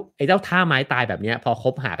เจ้าท่าไม้ตายแบบนี้พอค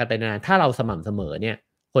บหากันไปนานถ้าเราสม่ำเสมอเนี่ย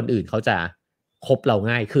คนอื่นเขาจะคบเรา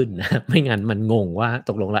ง่ายขึ้นนะไม่งั้นมันงงว่าต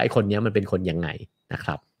กลงแล้วไอ้คนนี้มันเป็นคนยังไงนะค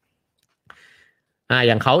รับอ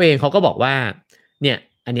ย่างเขาเองเขาก็บอกว่าเนี่ย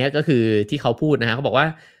อันนี้ก็คือที่เขาพูดนะฮะเขาบอกว่า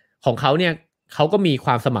ของเขาเนี่ยเขาก็มีค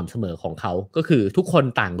วามสม่ำเสมอของเขาก็คือทุกคน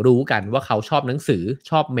ต่างรู้กันว่าเขาชอบหนังสือ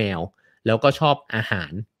ชอบแมวแล้วก็ชอบอาหา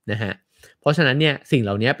รนะฮะเพราะฉะนั้นเนี่ยสิ่งเห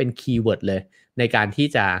ล่านี้เป็นคีย์เวิร์ดเลยในการที่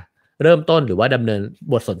จะเริ่มต้นหรือว่าดำเนิน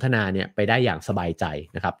บทสนทนาเนี่ยไปได้อย่างสบายใจ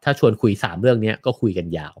นะครับถ้าชวนคุย3เรื่องนี้ก็คุยกัน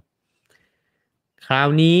ยาวคราว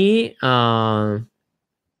นี้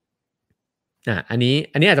อัน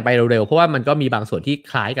นี้อาจจะไปเร็วๆเพราะว่ามันก็มีบางส่วนที่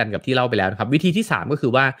คล้ายกันกับที่เล่าไปแล้วนะครับวิธีที่3ก็คื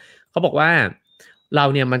อว่าเขาบอกว่าเรา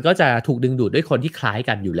เนี่ยมันก็จะถูกดึงดูดด้วยคนที่คล้าย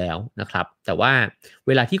กันอยู่แล้วนะครับแต่ว่าเ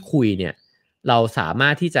วลาที่คุยเนี่ยเราสามา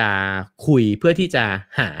รถที่จะคุยเพื่อที่จะ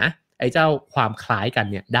หาไอ้เจ้าความคล้ายกัน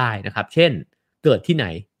เนี่ยได้นะครับเช่นเกิดที่ไหน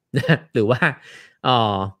นะหรือว่าเอ่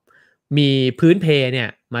อมีพื้นเพเนี่ย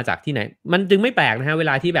มาจากที่ไหนมันจึงไม่แปลกนะฮะเว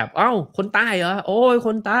ลาที่แบบอ้าวคนใต้เหรอโอ้ยค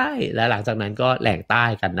นใต้แล้วหลังจากนั้นก็แหล่งใต้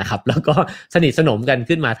กันนะครับแล้วก็สนิทสนมกัน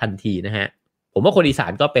ขึ้นมาทันทีนะฮะผมว่าคนอีสา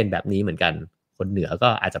นก็เป็นแบบนี้เหมือนกันคนเหนือก็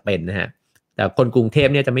อาจจะเป็นนะฮะแต่คนกรุงเทพ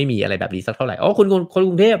เนี่ยจะไม่มีอะไรแบบนี้สักเท่าไหร่อ๋อคนก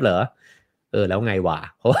รุงเทพเหรอแล้วไงวะ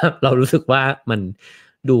เพราะว่าเรารู้สึกว่ามัน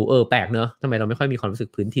ดูแปลกเนอะทำไมเราไม่ค่อยมีความรู้สึก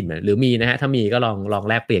พื้นถิ่นหรือมีนะฮะถ้ามีก็ลอง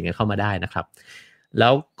แลกเปลี่ยนกันเข้ามาได้นะครับแล้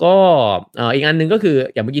วก็อีกอันนึงก็คือ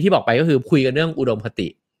อย่างเมื่อกี้ที่บอกไปก็คือคุยกันเรื่องอุดมคติ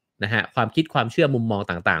นะฮะความคิดความเชื่อมุมมอง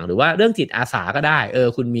ต่างๆหรือว่าเรื่องจิตอาสาก็ได้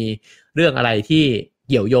คุณมีเรื่องอะไรที่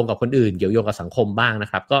เกี่ยวโยงกับคนอื่นเกี่ยวโยงกับสังคมบ้างนะ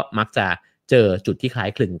ครับก็มักจะเจอจุดที่คล้าย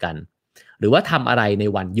คลึงกันหรือว่าทำอะไรใน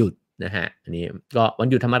วันหยุดนะฮะอันนี้ก็วัน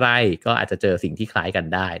หยุดทำอะไรก็อาจจะเจอสิ่งที่คล้ายกัน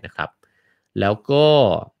ได้นะครับแล้วก็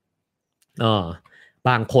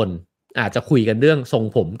บางคนอาจจะคุยกันเรื่องทรง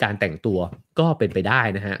ผมการแต่งตัวก็เป็นไปได้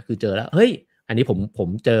นะฮะคือเจอแล้วเฮ้ยอันนี้ผม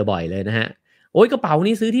เจอบ่อยเลยนะฮะโอ๊ยกระเป๋า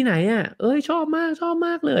นี้ซื้อที่ไหนอะชอบม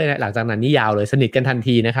ากเลยนะหลังจากนั้นนี่ยาวเลยสนิทกันทัน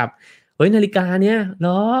ทีนะครับเฮ้ยนาฬิกาเนี่ยเหร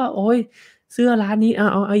อโอ๊ยเสื้อร้านนี้เ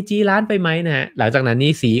อาไอจีร้านไปไหมนะฮะหลังจากนั้น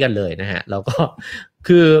นี่ซี้กันเลยนะฮะแล้วก็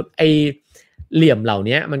คือไอเหลี่ยมเหล่า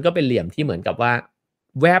นี้มันก็เป็นเหลี่ยมที่เหมือนกับว่า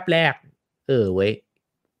แวบแรกเว้ย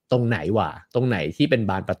ตรงไหนวะตรงไหนที่เป็น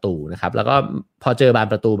บานประตูนะครับแล้วก็พอเจอบาน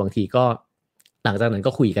ประตูบางทีก็หลังจากนั้น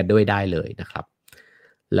ก็คุยกันด้วยได้เลยนะครับ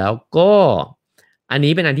แล้วก็อัน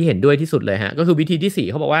นี้เป็นอันที่เห็นด้วยที่สุดเลยฮะก็คือวิธีที่4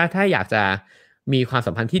เขาบอกว่าถ้าอยากจะมีความ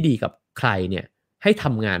สัมพันธ์ที่ดีกับใครเนี่ยให้ท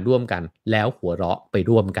ำงานร่วมกันแล้วหัวเราะไป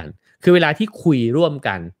ร่วมกันคือเวลาที่คุยร่วม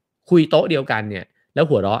กันคุยโต๊ะเดียวกันเนี่ยแล้ว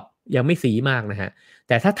หัวเราะยังไม่ซี้มากนะฮะแ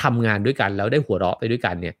ต่ถ้าทำงานด้วยกันแล้วได้หัวเราะไปด้วย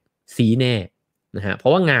กันเนี่ยซี้แน่นะฮะเพรา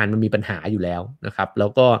ะว่างานมันมีปัญหาอยู่แล้วนะครับแล้ว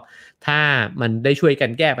ก็ถ้ามันได้ช่วยกั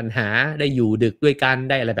นแก้ปัญหาได้อยู่ดึกด้วยกัน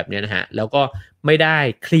ได้อะไรแบบนี้นะฮะแล้วก็ไม่ได้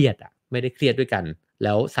เครียดไม่ได้เครียดด้วยกันแ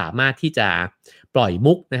ล้วสามารถที่จะปล่อย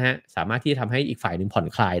มุกนะฮะสามารถที่จะทำให้อีกฝ่ายหนึ่งผ่อน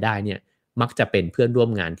คลายได้เนี่ยมักจะเป็นเพื่อนร่วม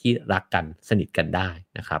งานที่รักกันสนิทกันได้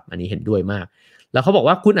นะครับอันนี้เห็นด้วยมากแล้วเขาบอก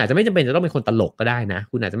ว่าคุณอาจจะไม่จำเป็นจะต้องเป็นคนตลกก็ได้นะ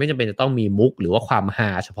คุณอาจจะไม่จำเป็นจะต้องมีมุกหรือว่าความฮา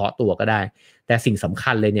เฉพาะตัวก็ได้แต่สิ่งสำ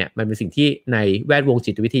คัญเลยเนี่ยมันเป็นสิ่งที่ในแวดวง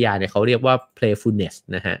จิตวิทยาเนี่ยเขาเรียกว่า playfulness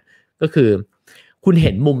นะฮะก็คือคุณเ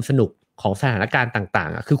ห็นมุมสนุกของสถานการณ์ต่า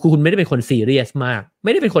งๆคือคุณไม่ได้เป็นคนซีเรียสมากไ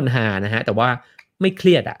ม่ได้เป็นคนฮานะฮะแต่ว่าไม่เค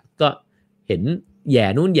รียดก็เห็นแย่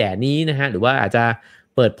นู่นแย่นี้นะฮะหรือว่าอาจจะ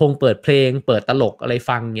เปิดเพลงเปิดตลกอะไร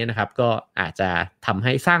ฟังเงี้ยนะครับก็อาจจะทำใ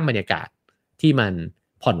ห้สร้างบรรยากาศที่มัน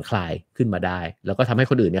ผ่อนคลายขึ้นมาได้แล้วก็ทำให้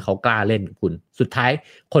คนอื่นเนี่ยเขากล้าเล่นกับคุณสุดท้าย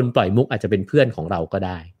คนปล่อยมุกอาจจะเป็นเพื่อนของเราก็ไ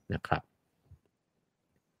ด้นะครับ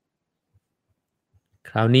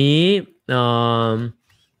คราวนี้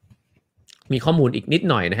มีข้อมูลอีกนิด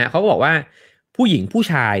หน่อยนะฮะเขาก็บอกว่าผู้หญิงผู้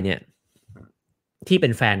ชายเนี่ยที่เป็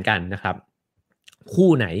นแฟนกันนะครับคู่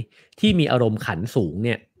ไหนที่มีอารมณ์ขันสูงเ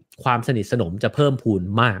นี่ยความสนิทสนมจะเพิ่มพูน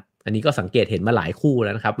มากอันนี้ก็สังเกตเห็นมาหลายคู่แ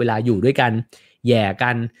ล้วนะครับเวลาอยู่ด้วยกันแย่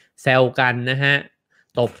กันแซวกันนะฮะ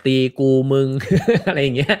ตบตีกูมึง อะไรอ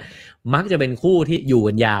ย่างเงี้ยมักจะเป็นคู่ที่อยู่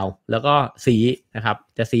กันยาวแล้วก็ซีนะครับ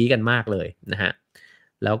จะซีกันมากเลยนะฮะ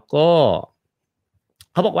แล้วก็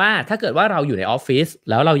เขาบอกว่าถ้าเกิดว่าเราอยู่ในออฟฟิศ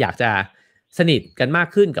แล้วเราอยากจะสนิทกันมาก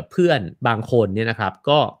ขึ้นกับเพื่อนบางคนเนี่ยนะครับ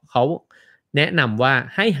ก็เขาแนะนำว่า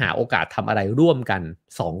ให้หาโอกาสทำอะไรร่วมกัน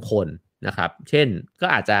2คนนะครับเช่นก็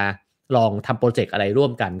อาจจะลองทำโปรเจกต์อะไรร่ว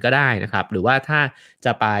มกันก็ได้นะครับหรือว่าถ้าจ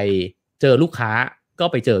ะไปเจอลูกค้าก็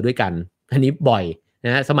ไปเจอด้วยกันอันนี้บ่อยน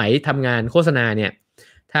ะฮะสมัยทำงานโฆษณาเนี่ย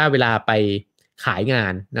ถ้าเวลาไปขายงา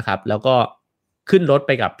นนะครับแล้วก็ขึ้นรถไ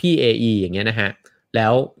ปกับพี่ AE อย่างเงี้ยนะฮะแล้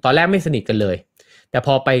วตอนแรกไม่สนิทกันเลยแต่พ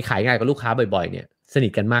อไปขายงานกับลูกค้าบ่อยๆเนี่ยสนิ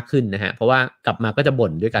ทกันมากขึ้นนะฮะเพราะว่ากลับมาก็จะบ่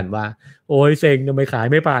นด้วยกันว่าโอ๊ยเซ็งทำไมขาย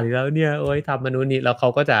ไม่ผ่านอีกแล้วเนี่ยโอ๊ยทำมานู้นนี่แล้วเขา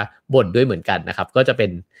ก็จะบ่นด้วยเหมือนกันนะครับก็จะเป็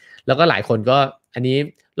นแล้วก็หลายคนก็อันนี้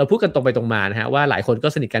เราพูดกันตรงไปตรงมานะฮะว่าหลายคนก็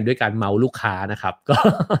สนิทกันด้วยการเมาลูกค้านะครับก็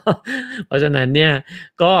เพราะฉะนั้นเนี่ย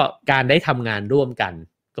ก็การได้ทำงานร่วมกัน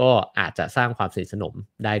ก็อาจจะสร้างความสนิทสนม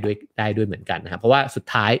ได้ด้วยเหมือนกันนะครับเพราะว่าสุด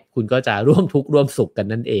ท้ายคุณก็จะร่วมทุกข์ร่วมสุขกัน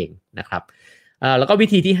นั่นเองนะครับแล้วก็วิ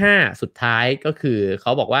ธีที่5สุดท้ายก็คือเข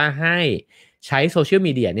าบอกว่าให้ ใช้โซเชียล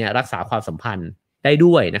มีเดียเนี่ยรักษาความสัมพันธ์ได้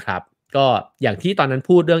ด้วยนะครับก็อย่างที่ตอนนั้น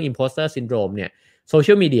พูดเรื่อง imposter syndrome เนี่ยโซเชี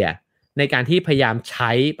ยลมีเดียในการที่พยายามใ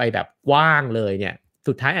ช้ไปแบบกว้างเลยเนี่ย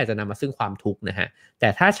สุดท้ายอาจจะนำมาซึ่งความทุกข์นะฮะแต่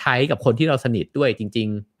ถ้าใช้กับคนที่เราสนิทด้วยจริง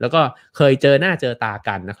ๆแล้วก็เคยเจอหน้าเจอตา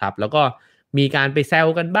กันนะครับแล้วก็มีการไปแซว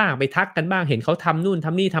กันบ้างไปทักกันบ้างเห็นเขาทำนู่นท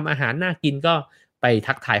ำนี่ทำอาหารน่ากินก็ไป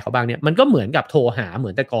ทักทายเขาบ้างเนี่ยมันก็เหมือนกับโทรหาเหมื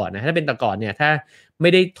อนแต่ก่อนนะถ้าเป็นแต่ก่อนเนี่ยถ้าไม่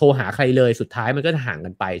ได้โทรหาใครเลยสุดท้ายมันก็จะห่างกั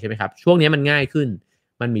นไปใช่ไหมครับช่วงนี้มันง่ายขึ้น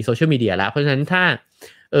มันมีโซเชียลมีเดียแล้วเพราะฉะนั้นถ้า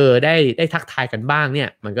ได้ทักทายกันบ้างเนี่ย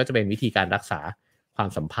มันก็จะเป็นวิธีการรักษาความ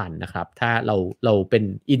สัมพันธ์นะครับถ้าเราเป็น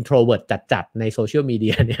introvert จัดในโซเชียลมีเดี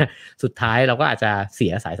ยเนี่ยสุดท้ายเราก็อาจจะเสี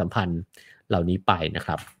ยสายสัมพันธ์เหล่านี้ไปนะค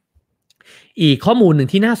รับอีกข้อมูลหนึ่ง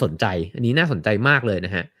ที่น่าสนใจอันนี้น่าสนใจมากเลยน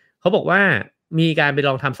ะฮะเขาบอกว่ามีการไปล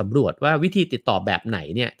องทำสำรวจว่าวิธีติดต่อแบบไหน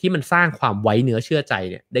เนี่ยที่มันสร้างความไว้เนื้อเชื่อใจ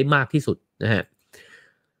เนี่ยได้มากที่สุดนะฮะ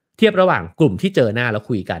เทียบระหว่างกลุ่มที่เจอหน้าแล้ว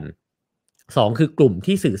คุยกัน2คือกลุ่ม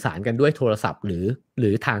ที่สื่อสารกันด้วยโทรศัพท์หรื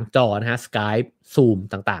อทางจอนะฮะ Skype Zoom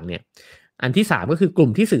ต่างๆเนี่ยอันที่3ก็คือกลุ่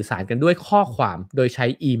มที่สื่อสารกันด้วยข้อความโดยใช้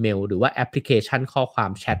อีเมลหรือว่าแอปพลิเคชันข้อควา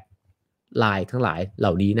มแชท LINE ทั้งหลายเหล่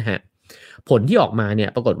านี้นะฮะผลที่ออกมาเนี่ย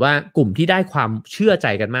ปรากฏว่ากลุ่มที่ได้ความเชื่อใจ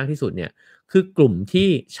กันมากที่สุดเนี่ยคือกลุ่มที่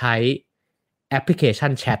ใช้แอปพลิเคชั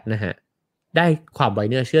นแชทนะฮะได้ความไว้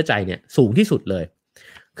เนื้อเชื่อใจเนี่ยสูงที่สุดเลย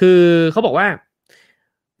คือเขาบอกว่า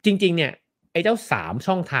จริงๆเนี่ยไอ้เจ้า3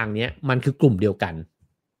ช่องทางเนี้ยมันคือกลุ่มเดียวกัน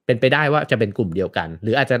เป็นไปได้ว่าจะเป็นกลุ่มเดียวกันห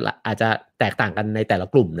รืออาจจะแตกต่างกันในแต่ละ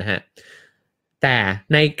กลุ่มนะฮะแต่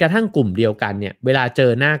ในกระทั่งกลุ่มเดียวกันเนี่ยเวลาเจ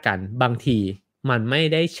อหน้ากันบางทีมันไม่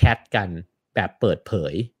ได้แชทกันแบบเปิดเผ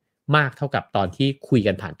ยมากเท่ากับตอนที่คุย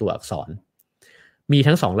กันผ่านตัวอักษรมี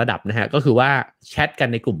ทั้ง2ระดับนะฮะก็คือว่าแชทกัน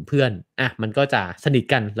ในกลุ่มเพื่อนมันก็จะสนิท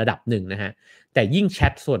กันระดับหนึ่งนะฮะแต่ยิ่งแช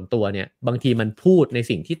ทส่วนตัวเนี่ยบางทีมันพูดใน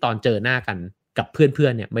สิ่งที่ตอนเจอหน้ากันกับเพื่อ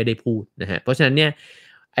นๆเนี่ยไม่ได้พูดนะฮะเพราะฉะนั้นเนี่ย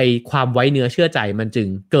ไอความไว้เนื้อเชื่อใจมันจึง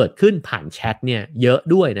เกิดขึ้นผ่านแชทเนี่ยเยอะ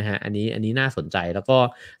ด้วยนะฮะอันนี้น่าสนใจแล้วก็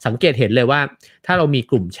สังเกตเห็นเลยว่าถ้าเรามี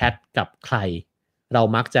กลุ่มแชทกับใครเรา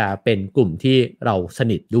มักจะเป็นกลุ่มที่เราส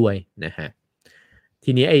นิทด้วยนะฮะ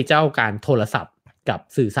ทีนี้ไอ้เจ้าการโทรศัพท์กับ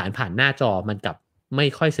สื่อสารผ่านหน้าจอมันกับไม่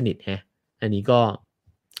ค่อยสนิทฮะอันนี้ก็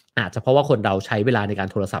อาจจะเพราะว่าคนเราใช้เวลาในการ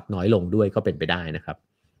โทรศัพท์น้อยลงด้วยก็เป็นไปได้นะครับ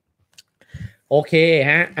โอเค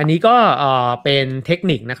ฮะอันนี้ก็เป็นเทค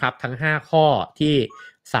นิคนะครับทั้ง5ข้อที่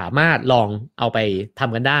สามารถลองเอาไปท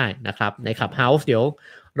ำกันได้นะครับใน Clubhouse เดี๋ยว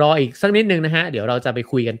รออีกสักนิดนึงนะฮะเดี๋ยวเราจะไป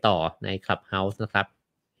คุยกันต่อใน Clubhouse นะครับ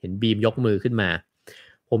เห็นบีมยกมือขึ้นมา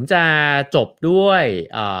ผมจะจบด้วย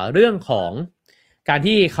เรื่องของการ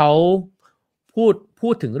ที่เขาพู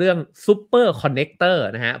ดถึงเรื่อง Super Connector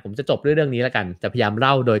นะฮะผมจะจบด้วยเรื่องนี้แล้วกันจะพยายามเ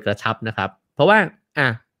ล่าโดยกระชับนะครับเพราะว่า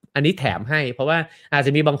อันนี้แถมให้เพราะว่าอาจจ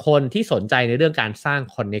ะมีบางคนที่สนใจในเรื่องการสร้าง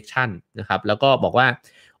connection นะครับแล้วก็บอกว่า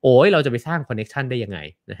โอ้ยเราจะไปสร้าง connection ได้ยังไง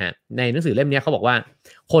นะฮะในหนังสือเล่มนี้เขาบอกว่า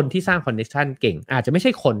คนที่สร้าง connection เก่งอาจจะไม่ใ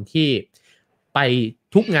ช่คนที่ไป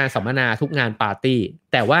ทุกงานสัมมนาทุกงานปาร์ตี้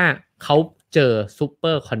แต่ว่าเขาเจอ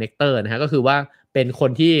super connector นะฮะก็คือว่าเป็นค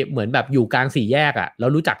นที่เหมือนแบบอยู่กลางสี่แยกอ่ะแล้ว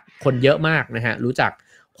รู้จักคนเยอะมากนะฮะรู้จัก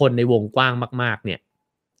คนในวงกว้างมากๆเนี่ย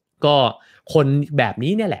ก็คนแบบ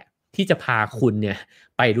นี้เนี่ยแหละที่จะพาคุณเนี่ย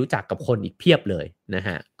ไปรู้จักกับคนอีกเพียบเลยนะฮ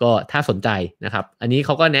ะก็ถ้าสนใจนะครับอันนี้เข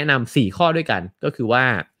าก็แนะนำ4ข้อด้วยกันก็คือว่า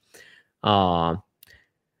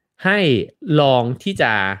ให้ลองที่จ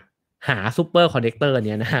ะหาซูเปอร์คอนเนคเตอร์เ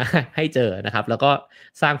นี่ยนะฮะให้เจอนะครับแล้วก็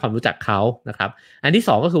สร้างความรู้จักเขานะครับอันที่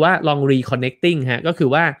2ก็คือว่าลอง reconnecting ฮะก็คือ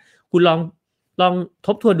ว่าคุณลองท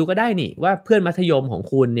บทวนดูก็ได้นี่ว่าเพื่อนมัธยมของ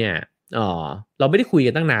คุณเนี่ยเราไม่ได้คุย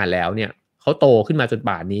กันตั้งนานแล้วเนี่ยเขาโตขึ้นมาจน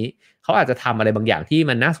ป่านนี้เขาอาจจะทำอะไรบางอย่างที่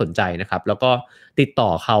มันน่าสนใจนะครับแล้วก็ติดต่อ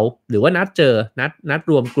เขาหรือว่านัด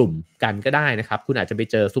รวมกลุ่มกันก็ได้นะครับคุณอาจจะไป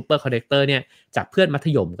เจอซูเปอร์คอนเนคเตอร์เนี่ยจากเพื่อนมัธ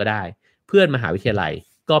ยมก็ได้เพื่อนมหาวิทยาลัย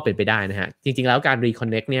ก็เป็นไปได้นะฮะจริงๆแล้วการ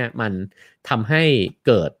reconnect เนี่ยมันทำให้เ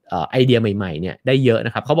กิดไอเดียใหม่ๆเนี่ยได้เยอะน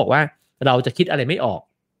ะครับเขาบอกว่าเราจะคิดอะไรไม่ออก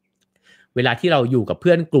เวลาที่เราอยู่กับเ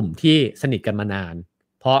พื่อนกลุ่มที่สนิทกันมานาน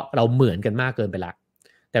เพราะเราเหมือนกันมากเกินไปละ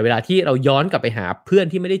แต่เวลาที่เราย้อนกลับไปหาเพื่อน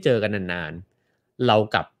ที่ไม่ได้เจอกันนานๆเรา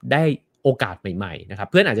กลับได้โอกาสใหม่ๆนะครับ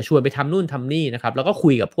เพื่อนอาจจะชวนไปทำนู่นทำนี่นะครับแล้วก็คุ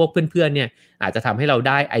ยกับพวกเพื่อนๆเนี่ยอาจจะทำให้เราไ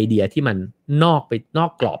ด้ไอเดียที่มันนอก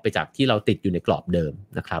กรอบไปจากที่เราติดอยู่ในกรอบเดิม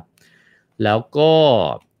นะครับแล้วก็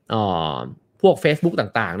พวก Facebook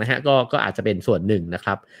ต่างๆนะฮะก็อาจจะเป็นส่วนหนึ่งนะค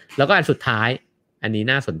รับแล้วก็อันสุดท้ายอันนี้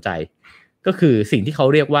น่าสนใจก็คือสิ่งที่เขา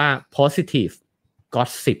เรียกว่า positive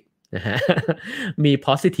gossip นะฮะมี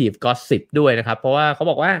positive gossip ด้วยนะครับเพราะว่าเขา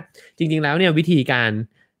บอกว่าจริงๆแล้วเนี่ยวิธีการ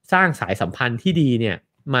สร้างสายสัมพันธ์ที่ดีเนี่ย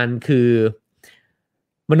มันคือ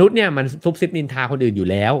มนุษย์เนี่ยมันซุบซิบนินทาคนอื่นอยู่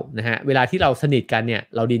แล้วนะฮะเวลาที่เราสนิทกันเนี่ย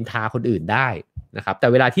เรานินทาคนอื่นได้นะครับแต่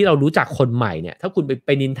เวลาที่เรารู้จักคนใหม่เนี่ยถ้าคุณไป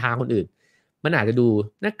นินทาคนอื่น มันอาจจะดู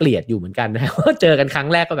น่าเกลียดอยู่เหมือนกันนะ เจอกันครั้ง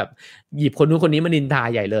แรกก็แบบหยิบคนนู้นคนนี้มานินทา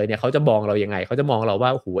ใหญ่เลยเนี่ยเขาจะมองเรายังไงเขาจะมองเราว่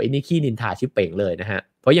าโอ้โหไอ้นี่ขี้นินทาชิบเป่งเลยนะฮะ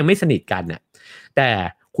เพราะยังไม่สนิทกันน่ะแต่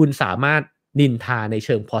คุณสามารถนินทาในเ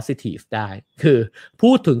ชิง positive ได้คือพู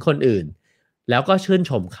ดถึงคนอื่นแล้วก็ชื่น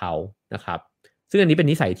ชมเขานะครับซึ่งอันนี้เป็น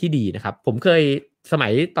นิสัยที่ดีนะครับผมเคยสมั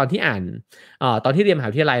ยตอนที่อ่านตอนที่เรียนมหา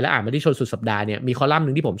วิทยาลัยแล้วอ่านมาที่ชนสุดสัปดาห์เนี่ยมีคอลัมน์ห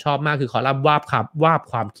นึ่งที่ผมชอบมากคือคอลัมน์วาบ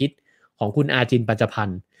ความคิดของคุณอาจินปัญจพัน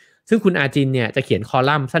ธ์ซึ่งคุณอาจินเนี่ยจะเขียนคอ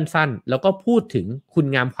ลัมน์สั้นๆแล้วก็พูดถึงคุณ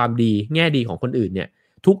งามความดีแง่ดีของคนอื่นเนี่ย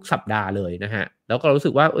ทุกสัปดาห์เลยนะฮะแล้วก็รู้สึ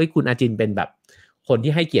กว่าคุณอาจินเป็นแบบคน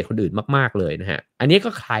ที่ให้เกียรติคนอื่นมากๆเลยนะฮะอันนี้ก็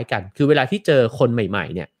คล้ายกันคือเวลาที่เจอคนใหม่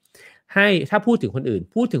ๆเนี่ยให้ถ้าพูดถึงคนอื่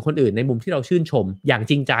นในมุมที่เราชื่นชมอย่าง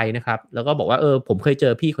จริงใจนะครับแล้วก็บอกว่าผมเคยเจ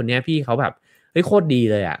อพี่คนนี้พี่เขาแบบโคตรดี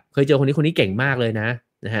เลยอ่ะเคยเจอคนนี้เก่งมากเลยนะ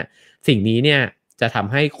ฮะสิ่งนี้เนี่ยจะท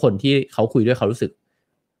ำให้คนที่เขาคุยด้วยเขารู้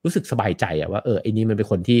สึกสบายใจอะว่าไอ้นี่มันเป็น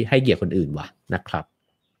คนที่ให้เกียรติคนอื่นว่ะนะครับ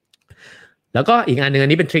แล้วก็อีกอันนึงอัน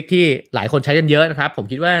นี้เป็นทริคที่หลายคนใช้กันเยอะนะครับผม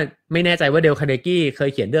คิดว่าไม่แน่ใจว่าเดลคาร์เนกี้เคย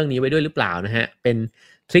เขียนเรื่องนี้ไว้ด้วยหรือเปล่านะฮะเป็น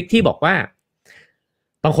ทริคที่บอกว่า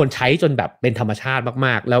บางคนใช้จนแบบเป็นธรรมชาติม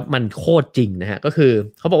ากๆแล้วมันโคตรจริงนะฮะก็คือ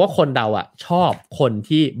เขาบอกว่าคนเราอ่ะชอบคน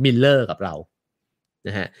ที่มิลเลอร์กับเราน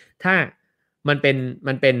ะฮะถ้ามันเป็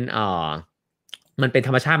นธ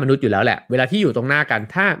รรมชาติมนุษย์อยู่แล้วแหละเวลาที่อยู่ตรงหน้ากัน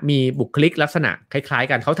ถ้ามีบุคลิกลักษณะคล้าย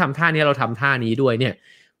ๆกันเขาทำท่านี้เราทำท่านี้ด้วยเนี่ย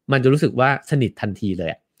มันจะรู้สึกว่าสนิททันทีเลย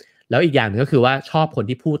แล้วอีกอย่างนึงก็คือว่าชอบคน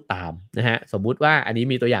ที่พูดตามนะฮะสมมุติว่าอันนี้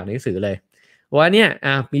มีตัวอย่างในหนังสือเลยว่าเนี่ย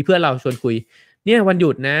มีเพื่อนเราชวนคุยเนี่ยวันหยุ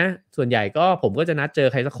ดนะส่วนใหญ่ก็ผมก็จะนัดเจอ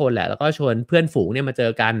ใครสักคนแหละแล้วก็ชวนเพื่อนฝูงเนี่ยมาเจ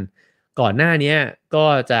อกันก่อนหน้านี้ก็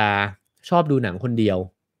จะชอบดูหนังคนเดียว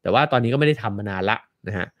แต่ว่าตอนนี้ก็ไม่ได้ทำมานานละน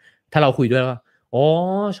ะฮะถ้าเราคุยด้วยก็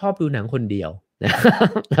ชอบดูหนังคนเดียวนะ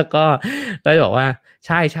แล้วก็จะบอกว่าใ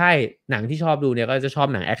ช่หนังที่ชอบดูเนี่ยก็จะชอบ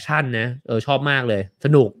หนังแอคชั่นนะชอบมากเลยส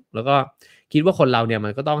นุกแล้วก็คิดว่าคนเราเนี่ยมั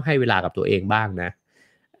นก็ต้องให้เวลากับตัวเองบ้างนะ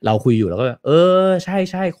เราคุยอยู่แล้วก็ใ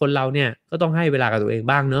ช่คนเราเนี่ยก็ต้องให้เวลากับตัวเอง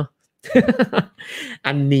บ้างเนาะ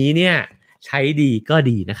อันนี้เนี่ยใช้ดีก็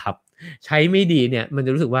ดีนะครับใช้ไม่ดีเนี่ยมันจ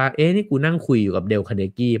ะรู้สึกว่านี่กูนั่งคุยอยู่กับเดลคาร์เน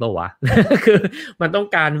กี้ป่ะวะ คือมันต้อง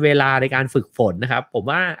การเวลาในการฝึกฝนนะครับผม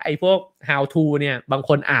ว่าไอ้พวก how to เนี่ยบางค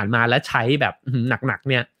นอ่านมาแล้วใช้แบบหนักๆ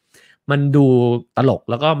เนี่ยมันดูตลก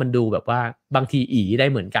แล้วก็มันดูแบบว่าบางทีอีได้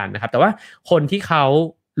เหมือนกันนะครับแต่ว่าคนที่เขา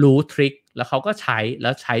รู้ทริคแล้วเขาก็ใ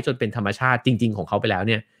ช้จนเป็นธรรมชาติจริงๆของเขาไปแล้วเ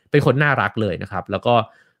นี่ยเป็นคนน่ารักเลยนะครับแล้วก็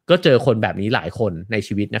เจอคนแบบนี้หลายคนใน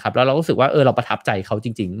ชีวิตนะครับแล้วเรารู้สึกว่าเราประทับใจเขาจ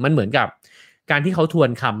ริงๆมันเหมือนกับการที่เขาทวน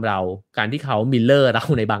คำเราการที่เขามิลเลอร์เรา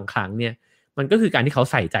ในบางครั้งเนี่ยมันก็คือการที่เขา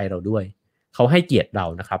ใส่ใจเราด้วยเขาให้เกียรติเรา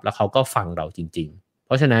นะครับแล้วเขาก็ฟังเราจริงๆเพ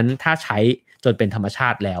ราะฉะนั้นถ้าใช้จนเป็นธรรมชา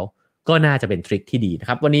ติแล้วก็น่าจะเป็นทริคที่ดีนะค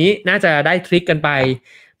รับวันนี้น่าจะได้ทริคกันไป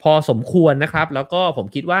พอสมควรนะครับแล้วก็ผม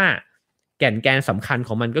คิดว่าแก่นแกนสำคัญข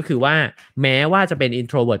องมันก็คือว่าแม้ว่าจะเป็น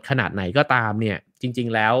introvert ขนาดไหนก็ตามเนี่ยจริง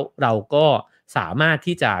ๆแล้วเราก็สามารถ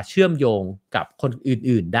ที่จะเชื่อมโยงกับคน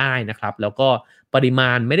อื่นๆได้นะครับแล้วก็ปริม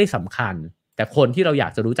าณไม่ได้สำคัญแต่คนที่เราอยา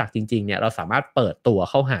กจะรู้จักจริงๆเนี่ยเราสามารถเปิดตัว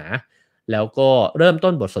เข้าหาแล้วก็เริ่ม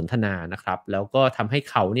ต้นบทสนทนานะครับแล้วก็ทำให้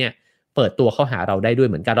เขาเนี่ยเปิดตัวเข้าหาเราได้ด้วย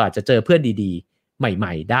เหมือนกันเราอาจจะเจอเพื่อนดีๆให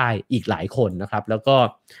ม่ๆได้อีกหลายคนนะครับแล้วก็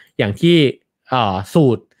อย่างที่สู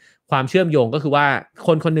ตรความเชื่อมโยงก็คือว่าค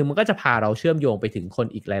นคนนึงมันก็จะพาเราเชื่อมโยงไปถึงคน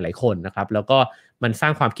อีกหลายๆคนนะครับแล้วก็มันสร้า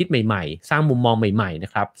งความคิดใหม่ๆสร้างมุมมองใหม่ๆน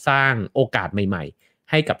ะครับสร้างโอกาสใหม่ๆ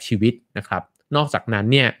ให้กับชีวิตนะครับนอกจากนั้น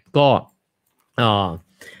เนี่ยก็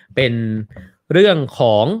เป็นเรื่องข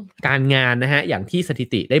องการงานนะฮะอย่างที่สถิ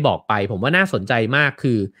ติได้บอกไปผมว่าน่าสนใจมาก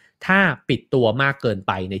คือถ้าปิดตัวมากเกินไ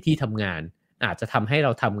ปในที่ทำงานอาจจะทำให้เร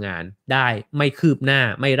าทำงานได้ไม่คืบหน้า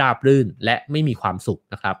ไม่ราบรื่นและไม่มีความสุข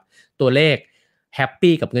นะครับตัวเลขแฮป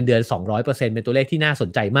ปี้กับเงินเดือน 200% เป็นตัวเลขที่น่าสน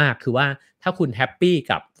ใจมากคือว่าถ้าคุณแฮปปี้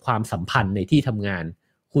กับความสัมพันธ์ในที่ทำงาน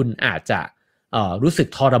คุณอาจจะรู้สึก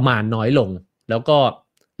ทรมานน้อยลงแล้ว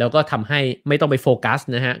ก็ทำให้ไม่ต้องไปโฟกัส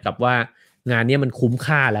นะฮะกับว่างานนี้มันคุ้ม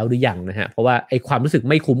ค่าแล้วหรือยังนะฮะเพราะว่าไอ้ความรู้สึก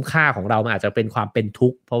ไม่คุ้มค่าของเรามันอาจจะเป็นความเป็นทุ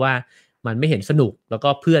กข์เพราะว่ามันไม่เห็นสนุกแล้วก็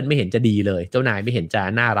เพื่อนไม่เห็นจะดีเลยเจ้านายไม่เห็นจะ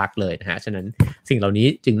น่ารักเลยนะฮะฉะนั้นสิ่งเหล่านี้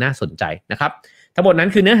จึงน่าสนใจนะครับทั้งหมดนั้น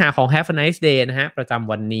คือเนื้อหาของ Have a nice day นะฮะประจ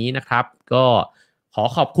ำวันนี้นะครับก็ขอ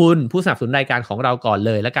ขอบคุณผู้สนับสนุนรายการของเราก่อนเ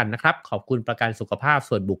ลยแล้วกันนะครับขอบคุณประกันสุขภาพ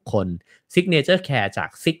ส่วนบุคคล Signature Care จาก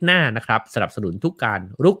Cigna นะครับสนับสนุนทุกการ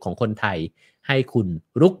รุกของคนไทยให้คุณ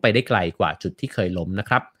รุกไปได้ไกลกว่าจุดที่เคยล้มนะ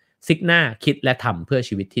ครับCignaคิดและทำเพื่อ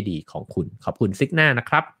ชีวิตที่ดีของคุณขอบคุณ Cigna นะ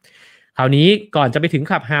ครับคราวนี้ก่อนจะไปถึง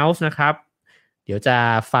Clubhouse นะครับเดี๋ยวจะ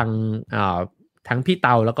ฟังทั้งพี่เต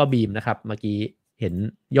าแล้วก็บีมนะครับเมื่อกี้เห็น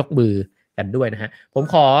ยกมือกันด้วยนะฮะผม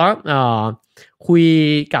ขอคุย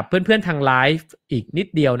กับเพื่อนๆทางไลฟ์อีกนิด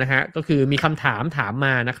เดียวนะฮะก็คือมีคำถามม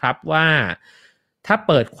านะครับว่าถ้า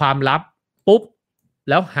เปิดความลับ ปุ๊บ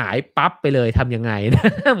แล้วหายปั๊บไปเลยทำยังไงนะ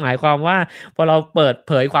หมายความว่าพอเราเปิดเ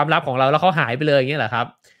ผยความลับของเราแล้วเขาหายไปเลยอย่างเงี้ยเหรอครับ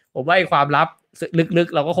ผมว่าไอ้ความลับลึก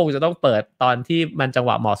ๆเราก็คงจะต้องเปิดตอนที่มันจังห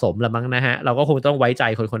วะเหมาะสมละมั้งนะฮะเราก็คงต้องไว้ใจ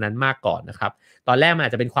คนคนนั้นมากก่อนนะครับตอนแรกมันอา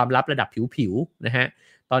จจะเป็นความลับระดับผิวๆนะฮะ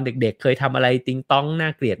ตอนเด็กๆเคยทำอะไรติงต้องน่า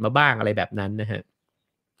เกลียดมาบ้างอะไรแบบนั้นนะฮะ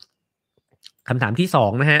คำถามที่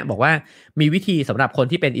2นะฮะบอกว่ามีวิธีสำหรับคน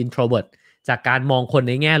ที่เป็น introvert จากการมองคนใ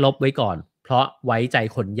นแง่ลบไว้ก่อนเพราะไว้ใจ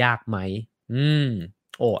คนยากไหม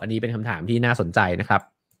อันนี้เป็นคำถามที่น่าสนใจนะครับ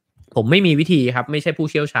ผมไม่มีวิธีครับไม่ใช่ผู้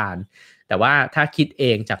เชี่ยวชาญแต่ว่าถ้าคิดเอ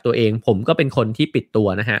งจากตัวเองผมก็เป็นคนที่ปิดตัว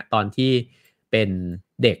นะฮะตอนที่เป็น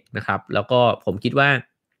เด็กนะครับแล้วก็ผมคิดว่า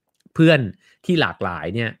เพื่อนที่หลากหลาย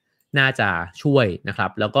เนี่ยน่าจะช่วยนะครั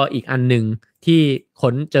บแล้วก็อีกอันนึงที่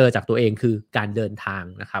ค้นเจอจากตัวเองคือการเดินทาง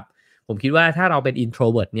นะครับผมคิดว่าถ้าเราเป็น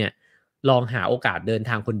introvert เนี่ยลองหาโอกาสเดิน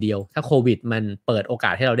ทางคนเดียวถ้าโควิดมันเปิดโอก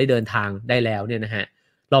าสให้เราได้เดินทางได้แล้วเนี่ยนะฮะ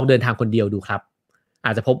ลองเดินทางคนเดียวดูครับอ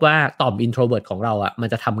าจจะพบว่าต่อม introvert ของเรามัน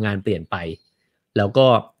จะทำงานเปลี่ยนไปแล้วก็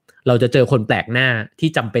เราจะเจอคนแปลกหน้าที่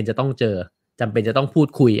จำเป็นจะต้องเจอจำเป็นจะต้องพูด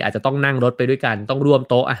คุยอาจจะต้องนั่งรถไปด้วยกันต้องร่วม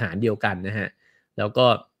โต๊ะอาหารเดียวกันนะฮะแล้วก็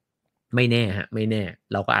ไม่แน่ฮะไม่แน่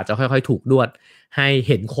เราก็อาจจะค่อยๆถูกนวดให้เ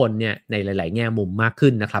ห็นคนเนี่ยในหลายๆแง่มุมมาก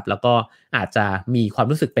ขึ้นนะครับแล้วก็อาจจะมีความ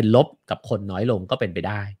รู้สึกเป็นลบกับคนน้อยลงก็เป็นไปไ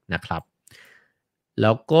ด้นะครับแ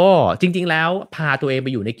ล้วก็จริงๆแล้วพาตัวเองไป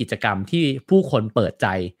อยู่ในกิจกรรมที่ผู้คนเปิดใจ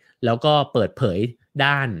แล้วก็เปิดเผย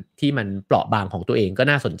ด้านที่มันเปราะบางของตัวเองก็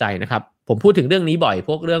น่าสนใจนะครับผมพูดถึงเรื่องนี้บ่อยพ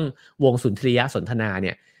วกเรื่องวงสุนทรียสนทนาเ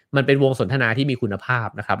นี่ยมันเป็นวงสนทนาที่มีคุณภาพ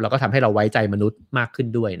นะครับแล้วก็ทำให้เราไว้ใจมนุษย์มากขึ้น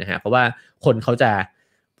ด้วยนะฮะเพราะว่าคนเขาจะ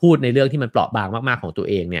พูดในเรื่องที่มันเปราะบางมากๆของตัว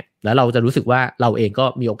เองเนี่ยแล้วเราจะรู้สึกว่าเราเองก็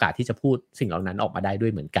มีโอกาสที่จะพูดสิ่งเหล่านั้นออกมาได้ด้ว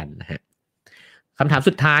ยเหมือนกันนะฮะคำถาม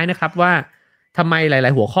สุดท้ายนะครับว่าทำไมหลา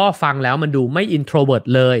ยๆหัวข้อฟังแล้วมันดูไม่ introvert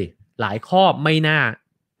เลยหลายข้อไม่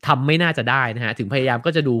น่าจะได้นะฮะถึงพยายามก็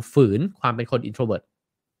จะดูฝืนความเป็นคน introvert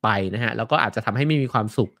ไปนะฮะแล้วก็อาจจะทำให้ไม่มีความ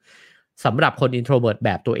สุขสำหรับคน introvert แบ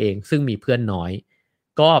บตัวเองซึ่งมีเพื่อนน้อย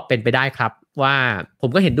ก็เป็นไปได้ครับว่าผม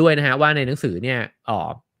ก็เห็นด้วยนะฮะว่าในหนังสือเนี่ย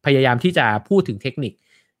พยายามที่จะพูดถึงเทคนิค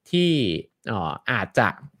ที่อาจจะ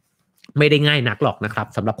ไม่ได้ง่ายนักหรอกนะครับ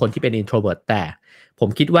สำหรับคนที่เป็น introvert แต่ผม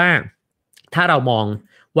คิดว่าถ้าเรามอง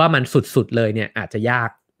ว่ามันสุดๆเลยเนี่ยอาจจะยาก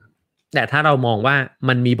แต่ถ้าเรามองว่า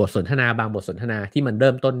มันมีบทสนทนาบางบทสนทนาที่มันเ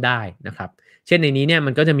ริ่มต้นได้นะครับเช่นในนี้เนี่ย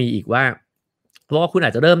มันก็จะมีอีกว่าเพราะว่าคุณอ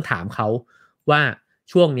าจจะเริ่มถามเขาว่า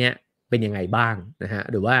ช่วงเนี้ยเป็นยังไงบ้างนะฮะ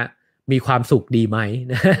หรือว่ามีความสุขดีไหม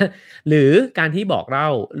นะหรือการที่บอกเล่า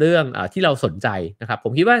เรื่องที่เราสนใจนะครับผ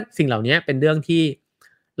มคิดว่าสิ่งเหล่านี้เป็นเรื่องที่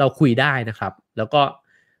เราคุยได้นะครับแล้วก็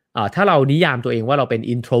ถ้าเรานิยามตัวเองว่าเราเป็น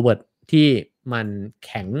introvert ที่มันแ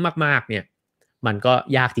ข็งมากๆเนี่ยมันก็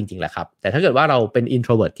ยากจริงๆแหละครับแต่ถ้าเกิดว่าเราเป็น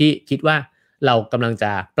introvert ที่คิดว่าเรากำลังจ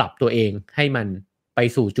ะปรับตัวเองให้มันไป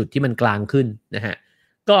สู่จุดที่มันกลางขึ้นนะฮะ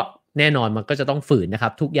ก็แน่นอนมันก็จะต้องฝืนนะครั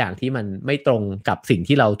บทุกอย่างที่มันไม่ตรงกับสิ่ง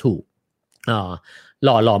ที่เราถูกห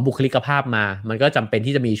ล่อหลอมบุคลิกภาพมามันก็จำเป็น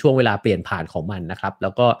ที่จะมีช่วงเวลาเปลี่ยนผ่านของมันนะครับแล้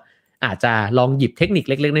วก็อาจจะลองหยิบเทคนิค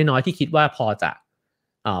เล็กๆน้อยๆที่คิดว่าพอจะ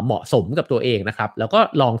เหมาะสมกับตัวเองนะครับแล้วก็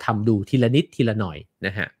ลองทำดูทีละนิดทีละหน่อยน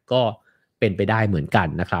ะฮะก็เป็นไปได้เหมือนกัน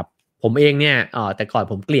นะครับผมเองเนี่ยแต่ก่อน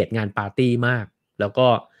ผมเกลียดงานปาร์ตี้มากแล้วก็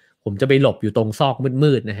ผมจะไปหลบอยู่ตรงซอก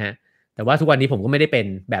มืดๆนะฮะแต่ว่าทุกวันนี้ผมก็ไม่ได้เป็น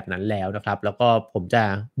แบบนั้นแล้วนะครับแล้วก็ผมจะ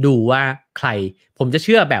ดูว่าใครผมจะเ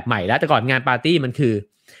ชื่อแบบใหม่แล้วแต่ก่อนงานปาร์ตี้มันคือ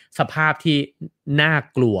สภาพที่น่า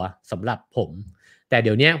กลัวสำหรับผมแต่เ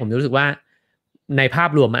ดี๋ยวนี้ผมรู้สึกว่าในภาพ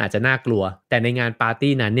รวมมันอาจจะน่ากลัวแต่ในงานปาร์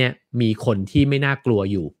ตี้นั้นเนี่ยมีคนที่ไม่น่ากลัว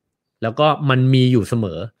อยู่แล้วก็มันมีอยู่เสม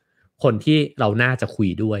อคนที่เราน่าจะคุย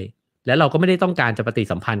ด้วยและเราก็ไม่ได้ต้องการจะปฏิ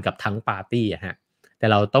สัมพันธ์กับทั้งปาร์ตี้ฮะแต่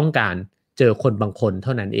เราต้องการเจอคนบางคนเ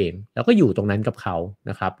ท่านั้นเองแล้วก็อยู่ตรงนั้นกับเขา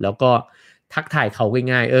นะครับแล้วก็ทักทายเขา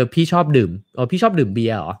ง่ายๆพี่ชอบดื่มพี่ชอบดื่มเบี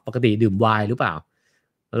ยร์เหรอปกติดื่มไวน์หรือเปล่า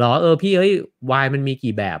หรอพี่ไวน์มันมี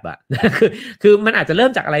กี่แบบอะ คือมันอาจจะเริ่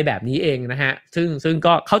มจากอะไรแบบนี้เองนะฮะซึ่ง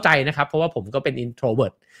ก็เข้าใจนะครับเพราะว่าผมก็เป็น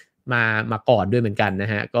introvert มาก่อนด้วยเหมือนกันน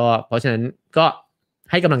ะฮะก็เพราะฉะนั้นก็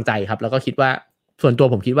ให้กำลังใจครับแล้วก็คิดว่าส่วนตัว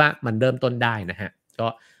ผมคิดว่ามันเริ่มต้นได้นะฮะก็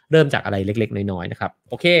เริ่มจากอะไรเล็กๆน้อยๆนะครับ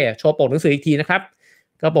โอเคโชว์ปกหนังสืออีกทีนะครับ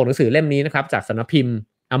ก็ปกหนังสือเล่มนี้นะครับจากสำนักพิมพ์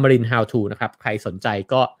อมรินทร์ How to นะครับใครสนใจ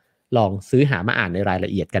ก็ลองซื้อหามาอ่านในรายล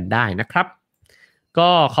ะเอียดกันได้นะครับก็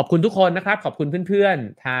ขอบคุณทุกคนนะครับขอบคุณเพื่อน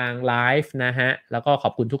ๆทางไลฟ์นะฮะแล้วก็ขอ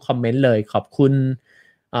บคุณทุกคอมเมนต์เลยขอบคุณ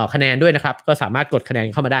คะแนนด้วยนะครับก็สามารถกดคะแนน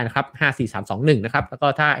เข้ามาได้นะครับ5 4 3 2 1นะครับแล้วก็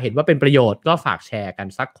ถ้าเห็นว่าเป็นประโยชน์ก็ฝากแชร์กัน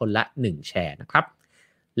สักคนละ1แชร์นะครับ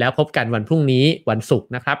แล้วพบกันวันพรุ่งนี้วันศุกร์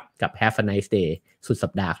นะครับกับ Have a nice day สุดสั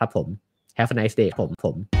ปดาห์ครับผม Have a nice day ผ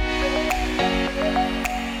ม